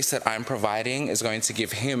 the space that I'm providing is going to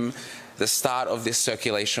give him the start of this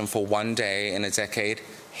circulation for one day in a decade.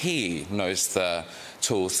 He knows the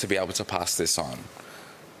tools to be able to pass this on.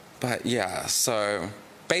 But yeah, so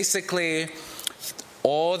basically,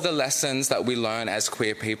 all the lessons that we learn as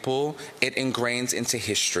queer people, it ingrains into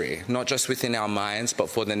history, not just within our minds, but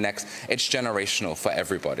for the next, it's generational for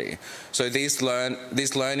everybody. So these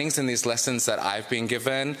learnings and these lessons that I've been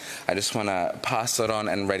given, I just want to pass it on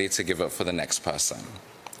and ready to give it for the next person.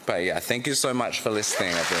 But yeah, thank you so much for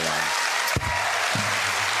listening, everyone.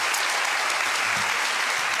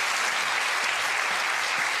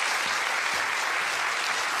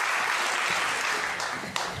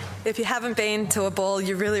 If you haven't been to a ball,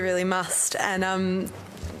 you really, really must. And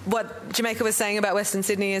what Jamaica was saying about Western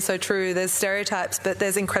Sydney is so true. There's stereotypes, but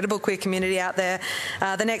there's incredible queer community out there.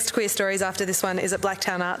 The next Queer Stories after this one is at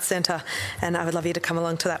Blacktown Arts Centre, and I would love you to come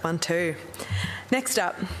along to that one too. Next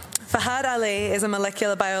up, Fahad Ali is a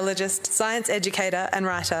molecular biologist, science educator and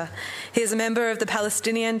writer. He is a member of the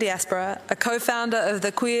Palestinian diaspora, a co-founder of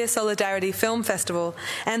the Queer Solidarity Film Festival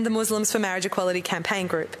and the Muslims for Marriage Equality campaign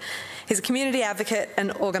group. He's a community advocate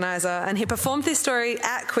and organiser, and he performed this story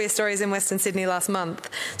at Queer Stories in Western Sydney last month.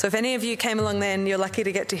 So if any of you came along then, you're lucky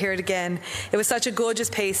to get to hear it again. It was such a gorgeous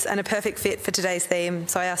piece and a perfect fit for today's theme,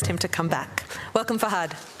 so I asked him to come back. Welcome,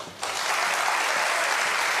 Fahad.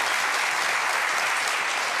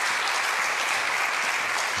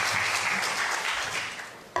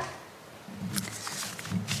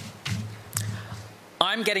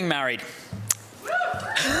 I'm getting married.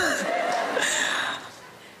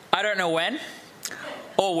 I don't know when,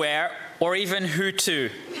 or where, or even who to.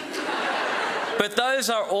 But those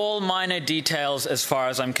are all minor details as far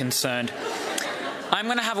as I'm concerned. I'm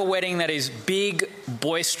going to have a wedding that is big,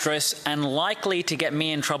 boisterous, and likely to get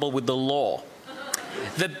me in trouble with the law.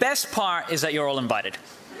 The best part is that you're all invited.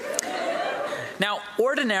 Now,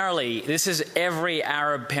 ordinarily, this is every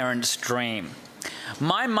Arab parent's dream.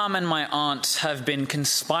 My mum and my aunts have been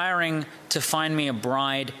conspiring to find me a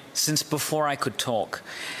bride since before I could talk.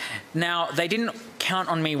 Now, they didn't count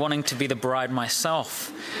on me wanting to be the bride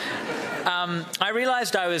myself. I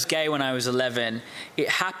realised I was gay when I was 11. It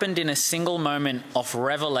happened in a single moment of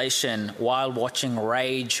revelation while watching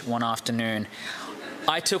Rage one afternoon.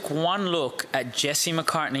 I took one look at Jesse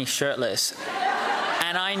McCartney shirtless,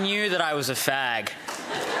 and I knew that I was a fag.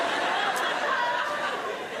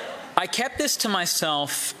 I kept this to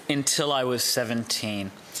myself until I was 17.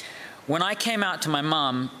 When I came out to my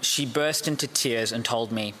mum, she burst into tears and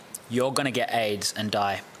told me, "You're going to get AIDS and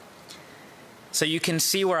die." So you can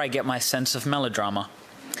see where I get my sense of melodrama.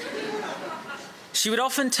 She would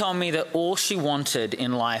often tell me that all she wanted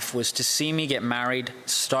in life was to see me get married,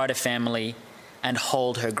 start a family, and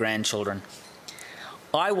hold her grandchildren.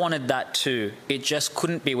 I wanted that too. It just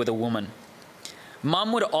couldn't be with a woman.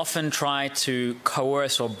 Mum would often try to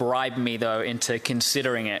coerce or bribe me, though, into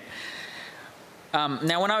considering it.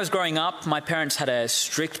 Now, when I was growing up, my parents had a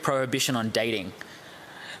strict prohibition on dating.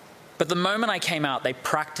 But the moment I came out, they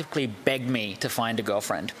practically begged me to find a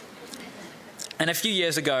girlfriend. And a few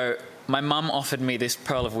years ago, my mum offered me this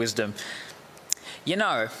pearl of wisdom. You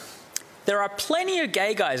know, there are plenty of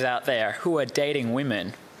gay guys out there who are dating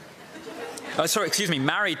women.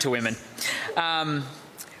 Married to women.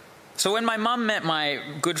 So when my mum met my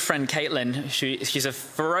good friend Caitlin, she's a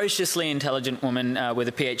ferociously intelligent woman with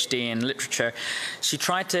a PhD in literature, she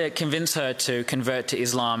tried to convince her to convert to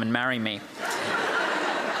Islam and marry me.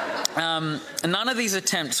 None of these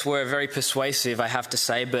attempts were very persuasive, I have to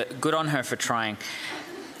say, but good on her for trying.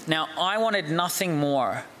 Now, I wanted nothing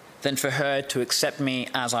more than for her to accept me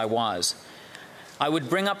as I was. I would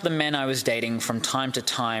bring up the men I was dating from time to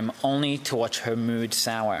time, only to watch her mood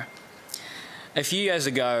sour. A few years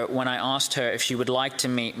ago, when I asked her if she would like to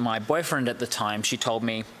meet my boyfriend at the time, she told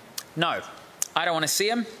me, "No, I don't want to see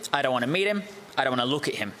him, I don't want to meet him, I don't want to look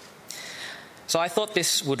at him." So I thought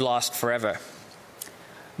this would last forever.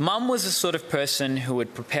 Mum was the sort of person who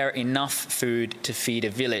would prepare enough food to feed a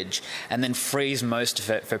village and then freeze most of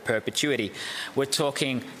it for perpetuity. We're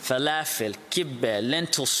talking falafel, kibbeh,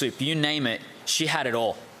 lentil soup, you name it, she had it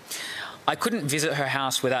all. I couldn't visit her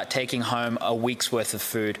house without taking home a week's worth of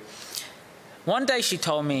food. One day she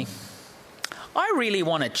told me, "I really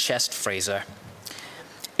want a chest freezer."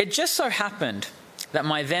 It just so happened that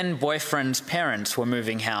my then boyfriend's parents were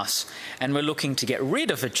moving house and were looking to get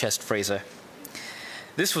rid of a chest freezer.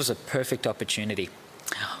 This was a perfect opportunity.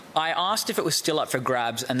 I asked if it was still up for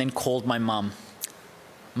grabs and then called my mum.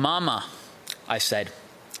 "Mama," I said,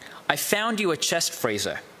 "I found you a chest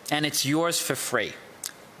freezer and it's yours for free.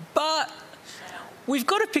 But we've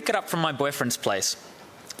got to pick it up from my boyfriend's place."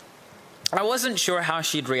 I wasn't sure how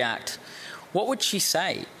she'd react. What would she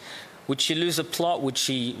say? Would she lose a plot? Would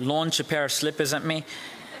she launch a pair of slippers at me?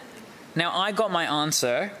 Now, I got my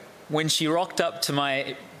answer when she rocked up to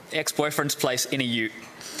my ex-boyfriend's place in a ute.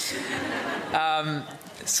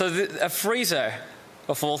 A freezer,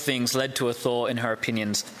 of all things, led to a thaw in her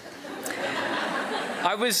opinions.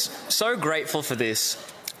 I was so grateful for this.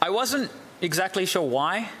 I wasn't exactly sure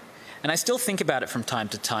why, and I still think about it from time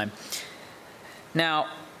to time. Now,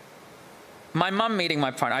 my mum meeting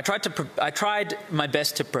my partner, I tried my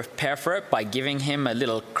best to prepare for it by giving him a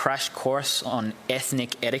little crash course on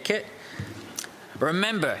ethnic etiquette.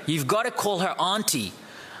 "Remember, you've got to call her auntie,"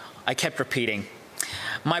 I kept repeating.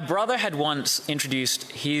 My brother had once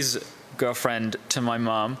introduced his girlfriend to my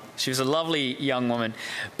mum. She was a lovely young woman,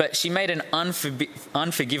 but she made an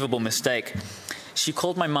unforgivable mistake. She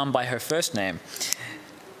called my mum by her first name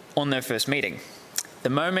on their first meeting. The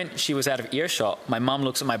moment she was out of earshot, my mum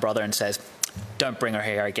looks at my brother and says, "Don't bring her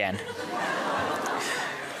here again."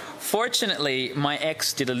 Fortunately, my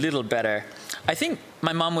ex did a little better. I think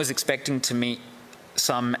my mum was expecting to meet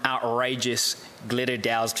some outrageous,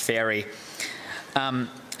 glitter-doused fairy.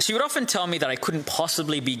 She would often tell me that I couldn't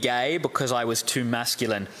possibly be gay because I was too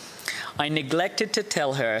masculine. I neglected to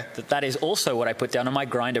tell her that that is also what I put down on my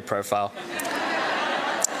Grindr profile.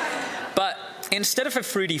 But instead of a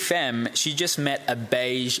fruity femme, she just met a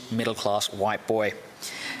beige, middle-class white boy.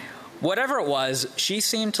 Whatever it was, she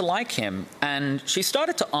seemed to like him, and she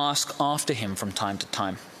started to ask after him from time to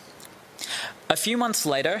time. A few months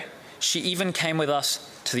later, she even came with us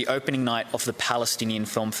to the opening night of the Palestinian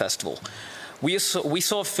Film Festival. We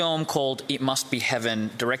saw a film called It Must Be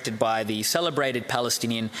Heaven, directed by the celebrated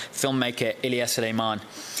Palestinian filmmaker Elia Suleiman.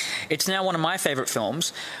 It's now one of my favourite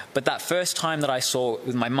films, but that first time that I saw it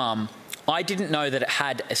with my mum, I didn't know that it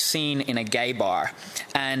had a scene in a gay bar,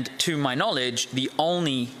 and to my knowledge, the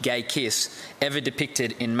only gay kiss ever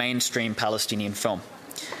depicted in mainstream Palestinian film.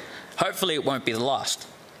 Hopefully it won't be the last.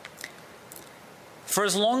 For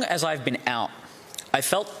as long as I've been out, I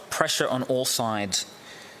felt pressure on all sides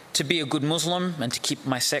to be a good Muslim and to keep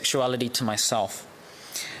my sexuality to myself,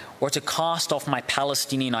 or to cast off my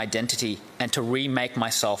Palestinian identity and to remake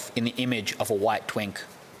myself in the image of a white twink.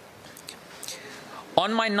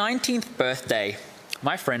 On my 19th birthday,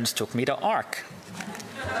 my friends took me to ARC.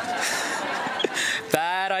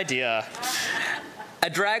 Bad idea. A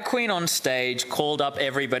drag queen on stage called up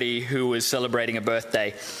everybody who was celebrating a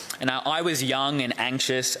birthday. And now I was young and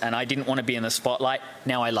anxious and I didn't want to be in the spotlight.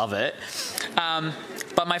 Now I love it.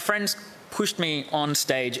 But my friends pushed me on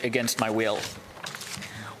stage against my will.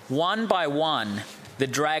 One by one, the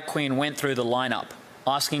drag queen went through the lineup,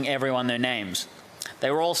 asking everyone their names. They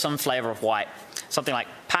were all some flavour of white. Something like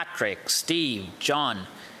Patrick, Steve, John.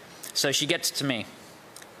 So she gets to me.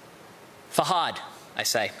 "Fahad," I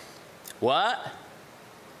say. "What?"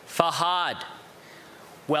 "Fahad."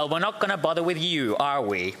 "Well, we're not going to bother with you, are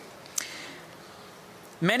we?"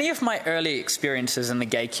 Many of my early experiences in the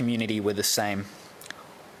gay community were the same.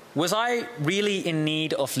 Was I really in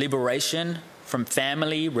need of liberation from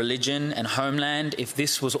family, religion, and homeland if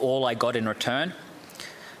this was all I got in return?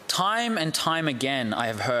 Time and time again, I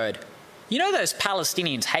have heard, "You know those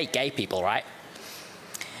Palestinians hate gay people, right?"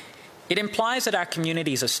 It implies that our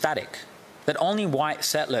communities are static, that only white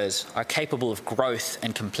settlers are capable of growth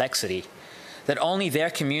and complexity, that only their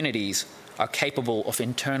communities are capable of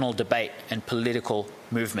internal debate and political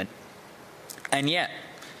movement. And yet,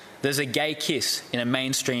 there's a gay kiss in a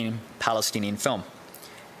mainstream Palestinian film.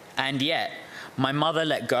 And yet, my mother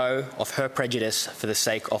let go of her prejudice for the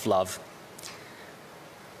sake of love.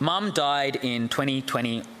 Mum died in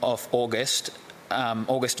 2020 of August of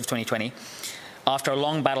 2020. after a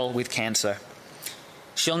long battle with cancer.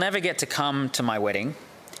 She'll never get to come to my wedding,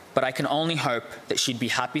 but I can only hope that she'd be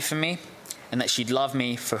happy for me and that she'd love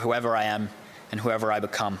me for whoever I am and whoever I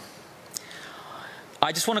become.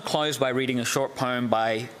 I just want to close by reading a short poem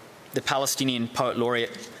by the Palestinian poet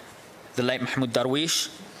laureate, the late Mahmoud Darwish,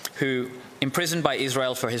 who, imprisoned by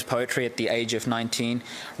Israel for his poetry at the age of 19,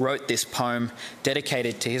 wrote this poem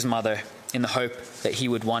dedicated to his mother in the hope that he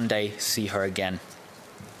would one day see her again.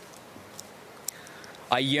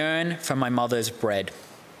 I yearn for my mother's bread,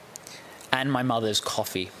 and my mother's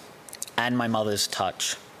coffee, and my mother's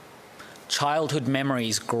touch. Childhood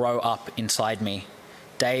memories grow up inside me,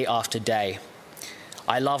 day after day.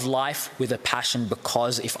 I love life with a passion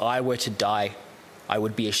because if I were to die, I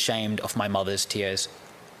would be ashamed of my mother's tears.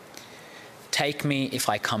 Take me if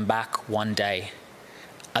I come back one day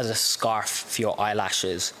as a scarf for your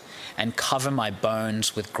eyelashes and cover my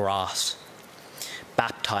bones with grass,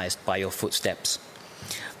 baptized by your footsteps.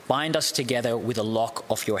 Bind us together with a lock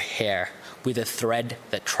of your hair, with a thread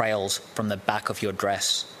that trails from the back of your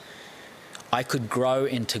dress. I could grow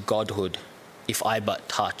into godhood if I but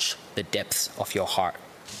touch the depths of your heart.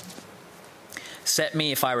 Set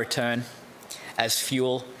me if I return as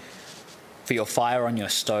fuel for your fire on your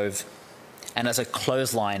stove and as a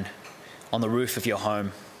clothesline on the roof of your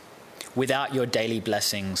home. Without your daily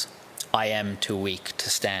blessings, I am too weak to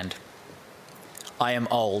stand. I am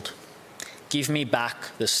old. Give me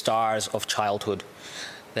back the stars of childhood,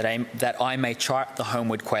 that I may chart the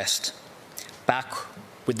homeward quest, back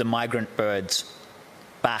with the migrant birds,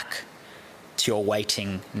 back to your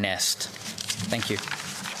waiting nest. Thank you.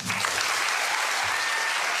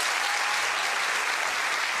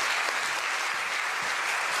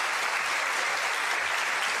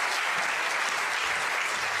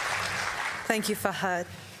 Thank you, Fahad.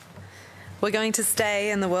 We're going to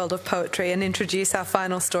stay in the world of poetry and introduce our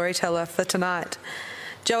final storyteller for tonight.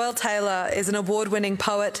 Joelle Taylor is an award-winning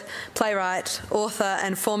poet, playwright, author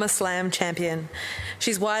and former slam champion.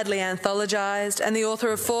 She's widely anthologized and the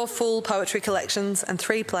author of 4 full poetry collections and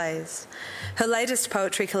 3 plays. Her latest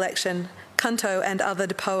poetry collection, Canto and Other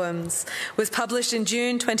Poems, was published in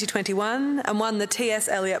June 2021 and won the T.S.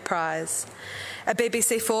 Eliot Prize. A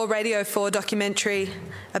BBC Radio 4 documentary,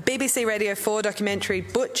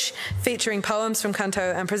 Butch, featuring poems from Canto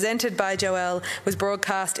and presented by Joelle, was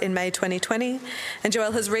broadcast in May 2020. And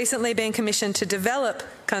Joelle has recently been commissioned to develop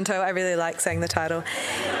Canto, I really like saying the title,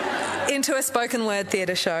 into a spoken word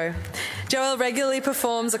theatre show. Joelle regularly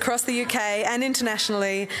performs across the UK and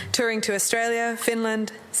internationally, touring to Australia,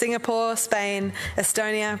 Finland, Singapore, Spain,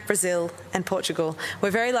 Estonia, Brazil and Portugal. We're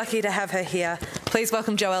very lucky to have her here. Please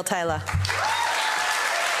welcome Joelle Taylor.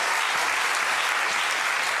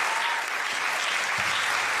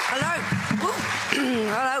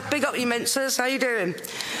 Hello, big up you Mincers, how you doing?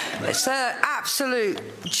 It's an absolute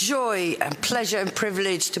joy and pleasure and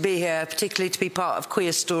privilege to be here, particularly to be part of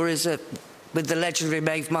Queer Stories with the legendary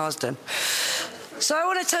Maeve Marsden. So I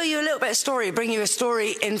want to tell you a little bit of story, bring you a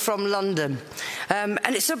story in from London. And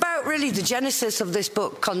it's about really the genesis of this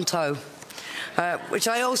book, Canto, which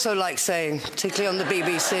I also like saying, particularly on the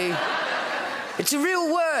BBC. It's a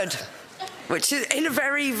real word, which is in a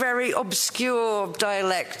very, very obscure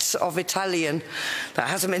dialect of Italian that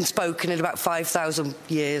hasn't been spoken in about 5,000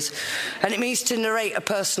 years. And it means to narrate a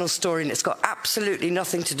personal story, and it's got absolutely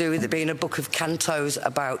nothing to do with it being a book of cantos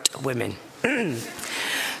about women.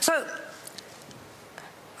 So,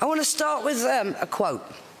 I want to start with a quote,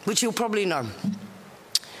 which you'll probably know.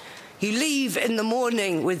 You leave in the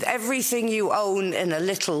morning with everything you own in a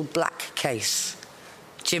little black case.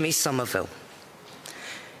 Jimmy Somerville.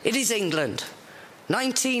 It is England,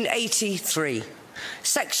 1983.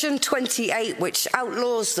 Section 28, which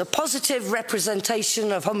outlaws the positive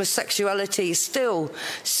representation of homosexuality, is still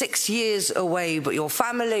 6 years away, but your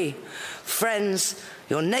family, friends,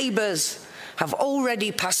 your neighbours have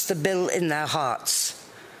already passed the bill in their hearts.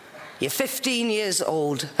 You're 15 years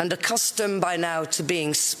old and accustomed by now to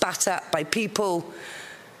being spat at by people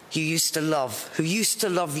you used to love, who used to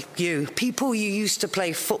love you, people you used to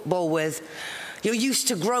play football with. You're used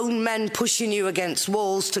to grown men pushing you against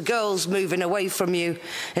walls, to girls moving away from you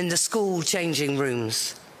in the school changing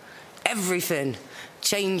rooms. Everything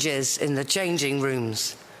changes in the changing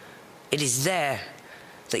rooms. It is there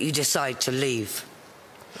that you decide to leave.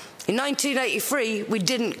 In 1983, we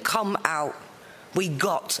didn't come out, we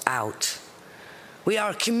got out. We are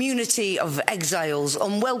a community of exiles,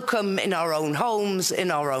 unwelcome in our own homes, in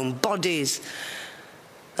our own bodies.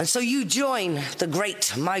 And so you join the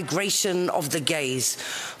great migration of the gays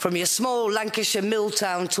from your small Lancashire mill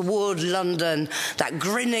town toward London, that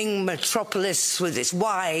grinning metropolis with its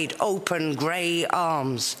wide open grey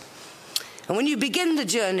arms. And when you begin the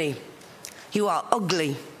journey, you are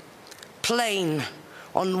ugly, plain,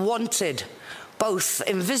 unwanted, both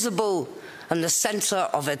invisible and the center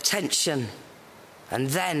of attention. And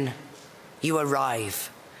then you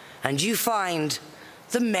arrive, and you find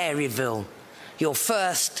the Maryville, your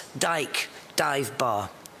first dyke dive bar.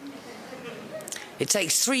 It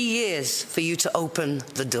takes 3 years for you to open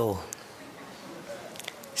the door.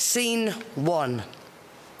 Scene 1.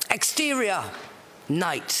 Exterior,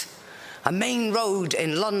 night. A main road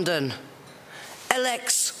in London.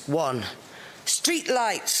 LX1. Street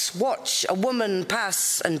lights watch a woman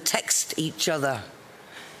pass and text each other.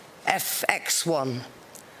 FX1.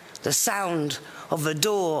 The sound of a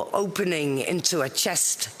door opening into a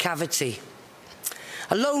chest cavity.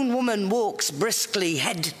 A lone woman walks briskly,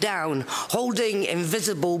 head down, holding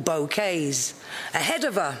invisible bouquets. Ahead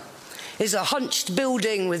of her is a hunched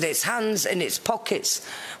building with its hands in its pockets,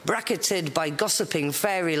 bracketed by gossiping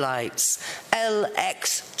fairy lights.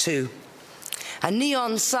 LX2. A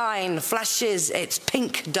neon sign flashes its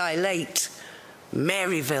pink dilate.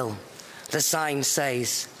 Maryville, the sign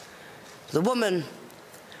says. The woman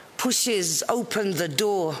pushes open the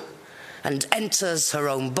door and enters her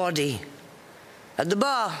own body. At the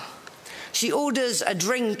bar, she orders a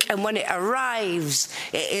drink, and when it arrives,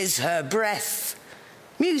 it is her breath.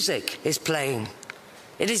 Music is playing.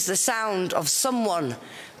 It is the sound of someone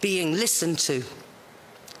being listened to.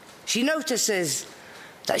 She notices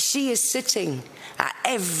that she is sitting at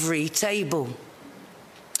every table.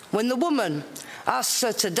 When the woman asks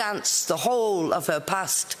her to dance, the whole of her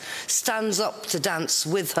past stands up to dance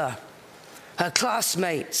with her. Her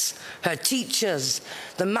classmates, her teachers,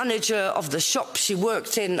 the manager of the shop she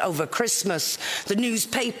worked in over Christmas, the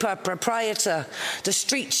newspaper proprietor, the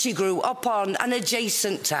street she grew up on, an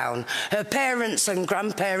adjacent town, her parents and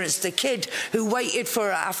grandparents, the kid who waited for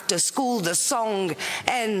her after school. The song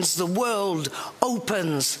ends, the world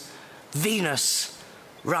opens, Venus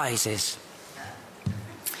rises.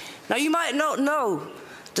 Now, you might not know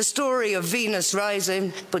the story of Venus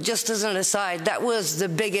Rising, but just as an aside, that was the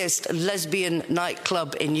biggest lesbian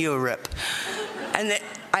nightclub in Europe. And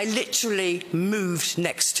I literally moved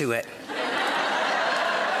next to it.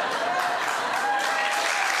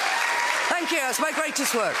 Thank you, that's my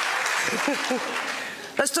greatest work.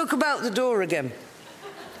 Let's talk about the door again.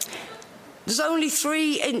 There's only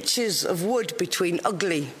 3 inches of wood between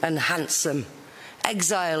ugly and handsome,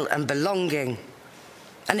 exile and belonging.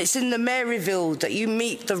 And it's in the Maryville that you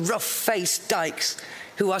meet the rough-faced dykes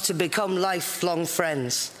who are to become lifelong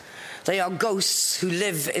friends. They are ghosts who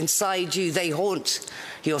live inside you. They haunt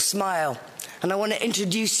your smile. And I want to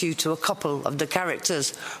introduce you to a couple of the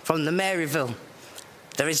characters from the Maryville.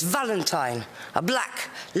 There is Valentine, a black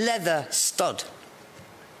leather stud.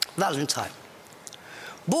 Valentine.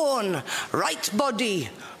 Born right body,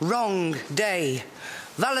 wrong day.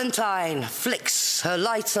 Valentine flicks her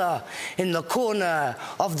lighter in the corner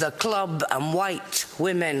of the club and white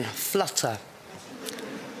women flutter.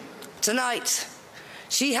 Tonight,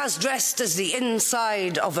 she has dressed as the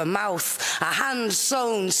inside of a mouth, a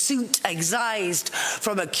hand-sewn suit excised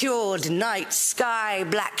from a cured night sky.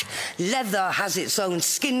 Black leather has its own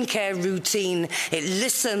skincare routine. It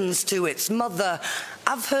listens to its mother.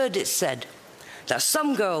 I've heard it said that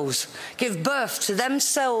some girls give birth to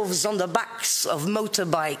themselves on the backs of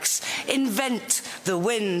motorbikes, invent the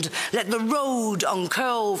wind, let the road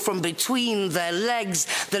uncurl from between their legs,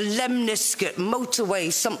 the Lemniscate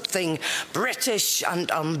motorway, something British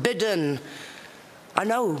and unbidden. I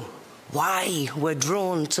know why we're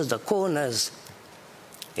drawn to the corners.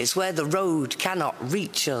 It's where the road cannot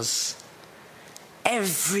reach us.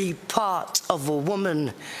 Every part of a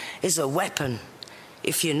woman is a weapon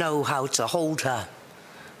if you know how to hold her,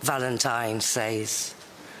 Valentine says.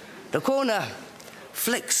 The corner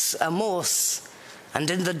flicks a morse, and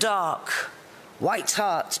in the dark, white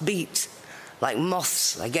hearts beat like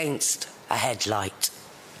moths against a headlight.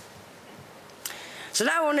 So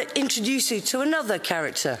now I want to introduce you to another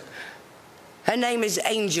character. Her name is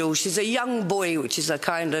Angel. She's a young boy, which is a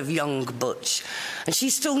kind of young butch. And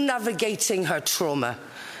she's still navigating her trauma,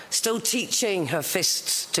 still teaching her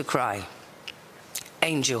fists to cry.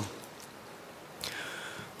 Angel.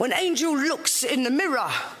 When Angel looks in the mirror,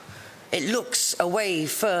 it looks away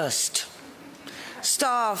first.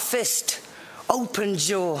 Star fist, open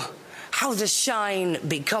jaw, how the shine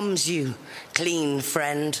becomes you, clean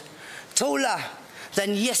friend. Taller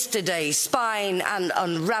than yesterday, spine and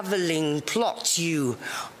unraveling plot you,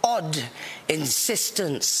 odd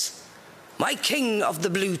insistence. My king of the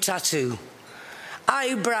blue tattoo.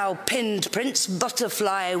 Eyebrow pinned Prince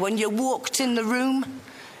Butterfly. When you walked in the room,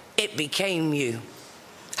 it became you.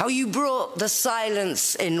 how you brought the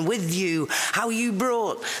silence in with you, how you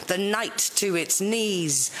brought the night to its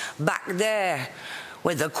knees back there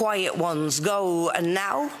where the quiet ones go. And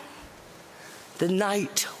now the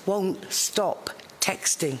night won't stop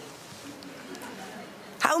texting.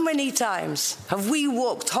 How many times have we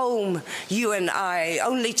walked home, you and I,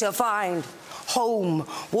 only to find home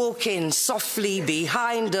walking softly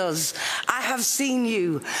behind us? I have seen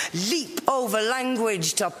you leap over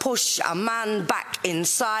language to push a man back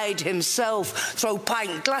inside himself, throw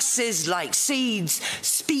pint glasses like seeds,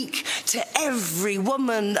 speak to every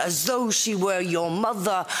woman as though she were your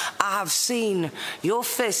mother. I have seen your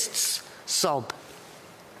fists sob.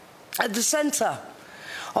 At the centre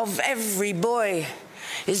of every boy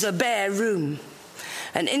is a bare room,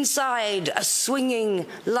 and inside a swinging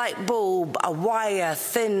light bulb, a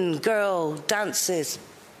wire-thin girl dances,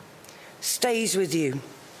 stays with you,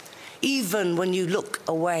 even when you look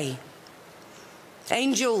away.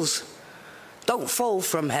 Angels don't fall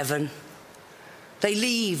from heaven. They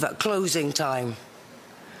leave at closing time.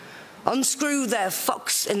 Unscrew their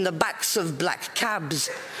fucks in the backs of black cabs,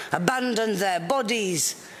 abandon their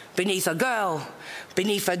bodies beneath a girl,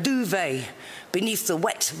 beneath a duvet, beneath the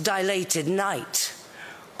wet, dilated night,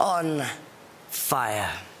 on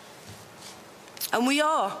fire. And we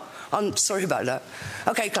are on... Sorry about that.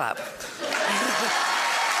 Okay, clap.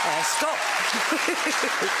 Stop.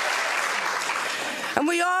 And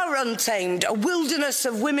we are untamed, a wilderness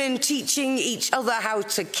of women teaching each other how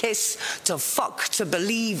to kiss, to fuck, to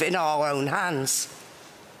believe in our own hands.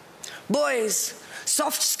 Boys,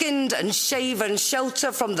 soft-skinned and shaven,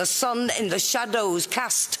 shelter from the sun in the shadows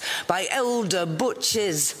cast by elder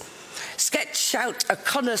butches. Sketch out a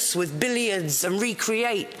conus with billiards and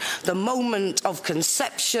recreate the moment of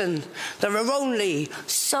conception. There are only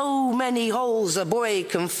so many holes a boy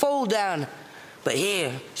can fall down, but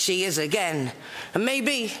here she is again. And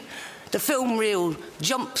maybe the film reel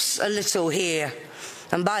jumps a little here,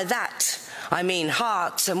 and by that I mean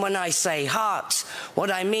heart, and when I say heart,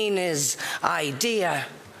 what I mean is idea.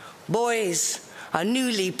 Boys are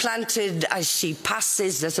newly planted as she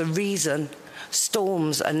passes. There's a reason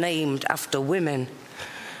storms are named after women.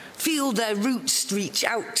 Feel their roots reach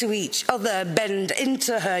out to each other, bend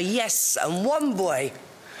into her, yes, and one boy,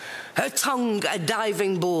 her tongue a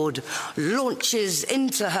diving board, launches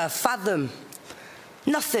into her fathom.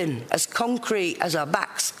 Nothing as concrete as a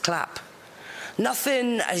back's clap.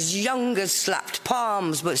 Nothing as young as slapped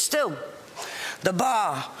palms, but still, the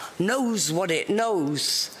bar knows what it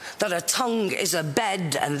knows, that a tongue is a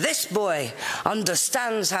bed, and this boy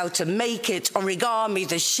understands how to make it origami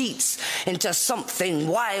the sheets into something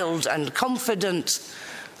wild and confident,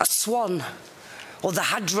 a swan or the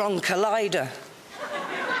Hadron Collider.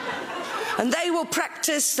 And they will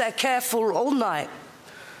practice their careful all night.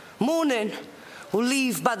 Morning will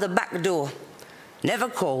leave by the back door, never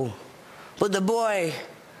call, but the boy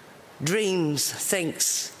dreams,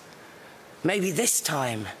 thinks, maybe this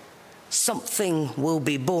time something will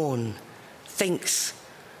be born, thinks,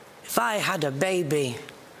 if I had a baby,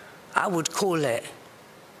 I would call it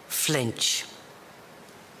Flinch.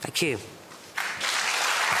 Thank you.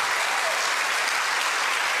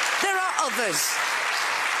 There are others.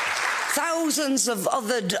 Thousands of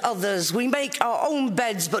othered others. We make our own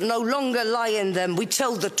beds but no longer lie in them. We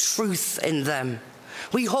tell the truth in them.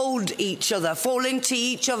 We hold each other, fall into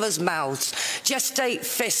each other's mouths, gestate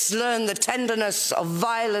fists, learn the tenderness of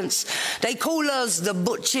violence. They call us the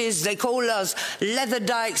butches, they call us leather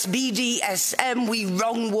dykes, BDSM, we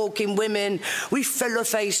wrong-walking women, we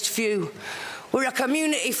filler-faced few. We're a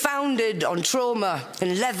community founded on trauma,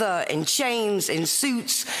 in leather, in chains, in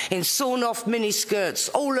suits, in sawn-off miniskirts,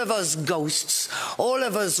 all of us ghosts, all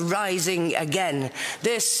of us rising again.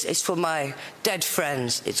 This is for my dead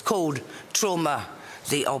friends. It's called Trauma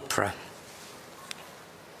the Opera.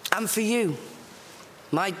 And for you,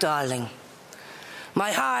 my darling,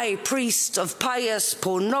 my high priest of pious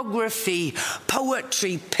pornography,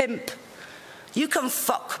 poetry pimp, you can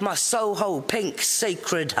fuck my Soho pink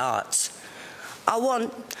sacred heart. I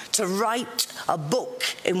want to write a book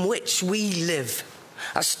in which we live.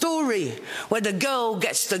 A story where the girl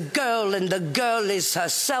gets the girl and the girl is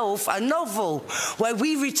herself. A novel where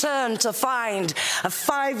we return to find a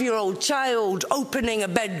 5-year-old child opening a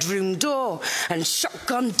bedroom door and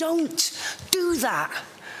shotgun. Don't do that.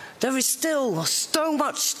 There is still so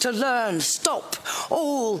much to learn. Stop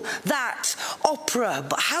all that opera.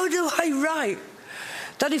 But how do I write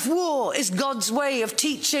that if war is God's way of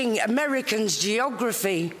teaching Americans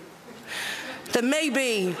geography, then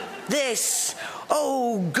maybe this,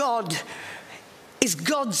 oh God, is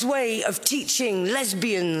God's way of teaching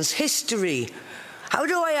lesbians history? How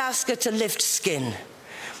do I ask her to lift skin?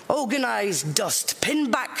 Organize dust,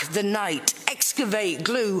 pin back the night, excavate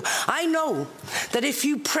glue. I know that if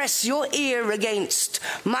you press your ear against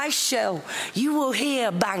my shell, you will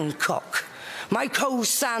hear Bangkok, my Koh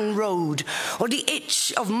San Road, or the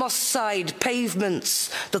itch of moss-side pavements,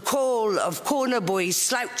 the call of corner boys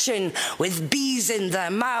slouching with bees in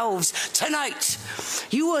their mouths. Tonight,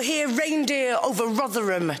 you will hear reindeer over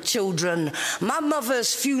Rotherham, children, my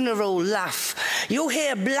mother's funeral laugh. You'll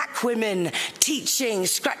hear black women teaching,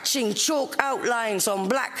 scratching chalk outlines on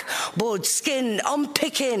blackboard skin,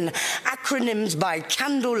 unpicking acronyms by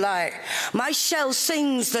candlelight. My shell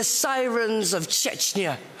sings the sirens of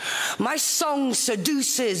Chechnya. My song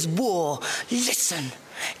seduces war. Listen,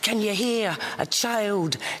 can you hear a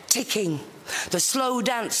child ticking? The slow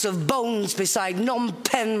dance of bones beside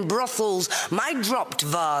non-pen brothels. My dropped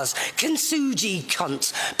vase, kintsugi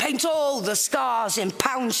cunts, paint all the scars in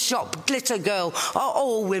pound shop glitter girl are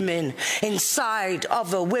all women inside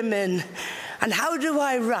other women. And how do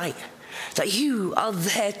I write that you are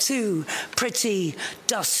there too, pretty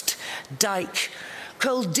dust dyke?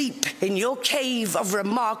 Curled deep in your cave of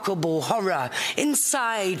remarkable horror,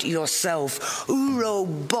 inside yourself,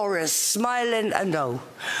 Ouroboros, smiling and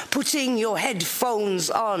putting your headphones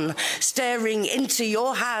on, staring into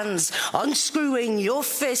your hands, unscrewing your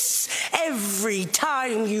fists. Every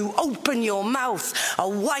time you open your mouth, a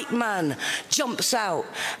white man jumps out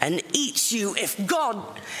and eats you.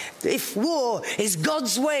 If war is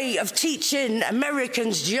God's way of teaching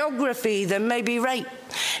Americans geography, then maybe rape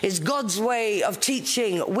is God's way of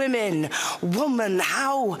teaching women. Woman,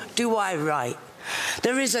 how do I write?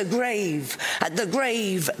 There is a grave at the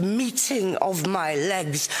grave meeting of my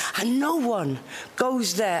legs, and no one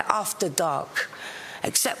goes there after dark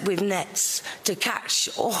except with nets to catch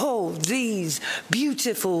all these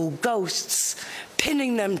beautiful ghosts,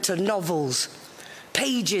 pinning them to novels,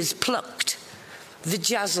 pages plucked,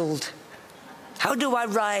 bedazzled. How do I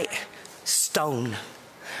write? Stone.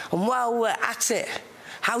 And while we're at it,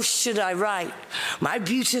 how should I write? My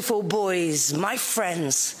beautiful boys, my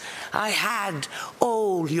friends, I had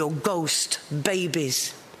all your ghost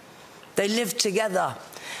babies. They lived together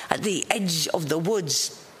at the edge of the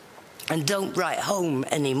woods and don't write home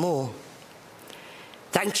anymore.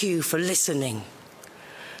 Thank you for listening.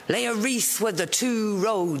 Lay a wreath where the two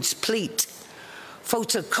roads pleat.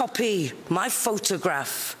 Photocopy my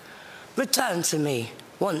photograph. Return to me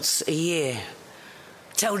once a year.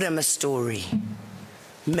 Tell them a story.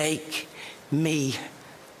 Make me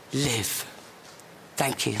live.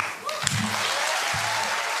 Thank you.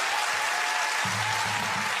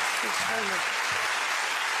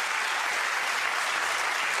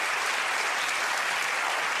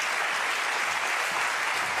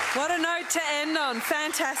 What a note to end on.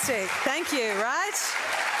 Fantastic. Thank you, right?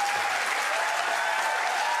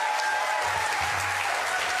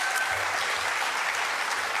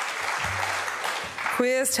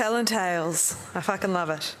 Queers Telling Tales. I fucking love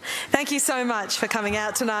it. Thank you so much for coming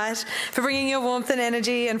out tonight, for bringing your warmth and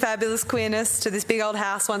energy and fabulous queerness to this big old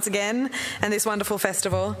house once again and this wonderful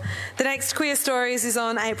festival. The next Queer Stories is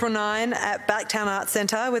on April 9 at Blacktown Arts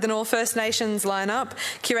Centre with an All First Nations lineup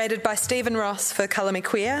curated by Stephen Ross for Colour Me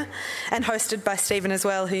Queer and hosted by Stephen as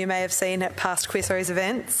well, who you may have seen at past Queer Stories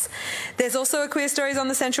events. There's also a Queer Stories on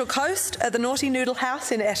the Central Coast at the Naughty Noodle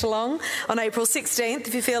House in Ettalong on April 16th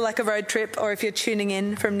if you feel like a road trip or if you're tuning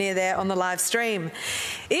in from near there on the live stream.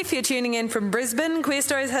 If you're tuning in from Brisbane, Queer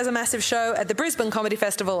Stories has a massive show at the Brisbane Comedy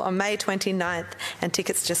Festival on May 29th and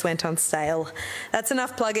tickets just went on sale. That's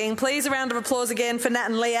enough plugging. Please a round of applause again for Nat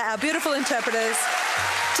and Leah, our beautiful interpreters,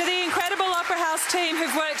 to the incredible Opera House team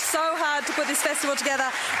who've worked so hard to put this festival together,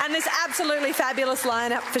 and this absolutely fabulous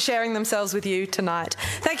lineup for sharing themselves with you tonight.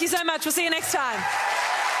 Thank you so much. We'll see you next time.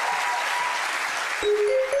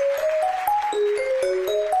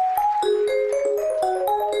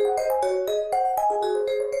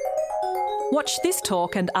 Watch this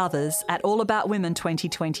talk and others at All About Women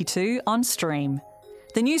 2022 on Stream,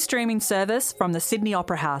 the new streaming service from the Sydney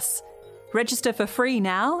Opera House. Register for free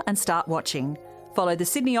now and start watching. Follow the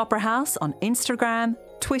Sydney Opera House on Instagram,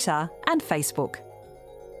 Twitter and Facebook.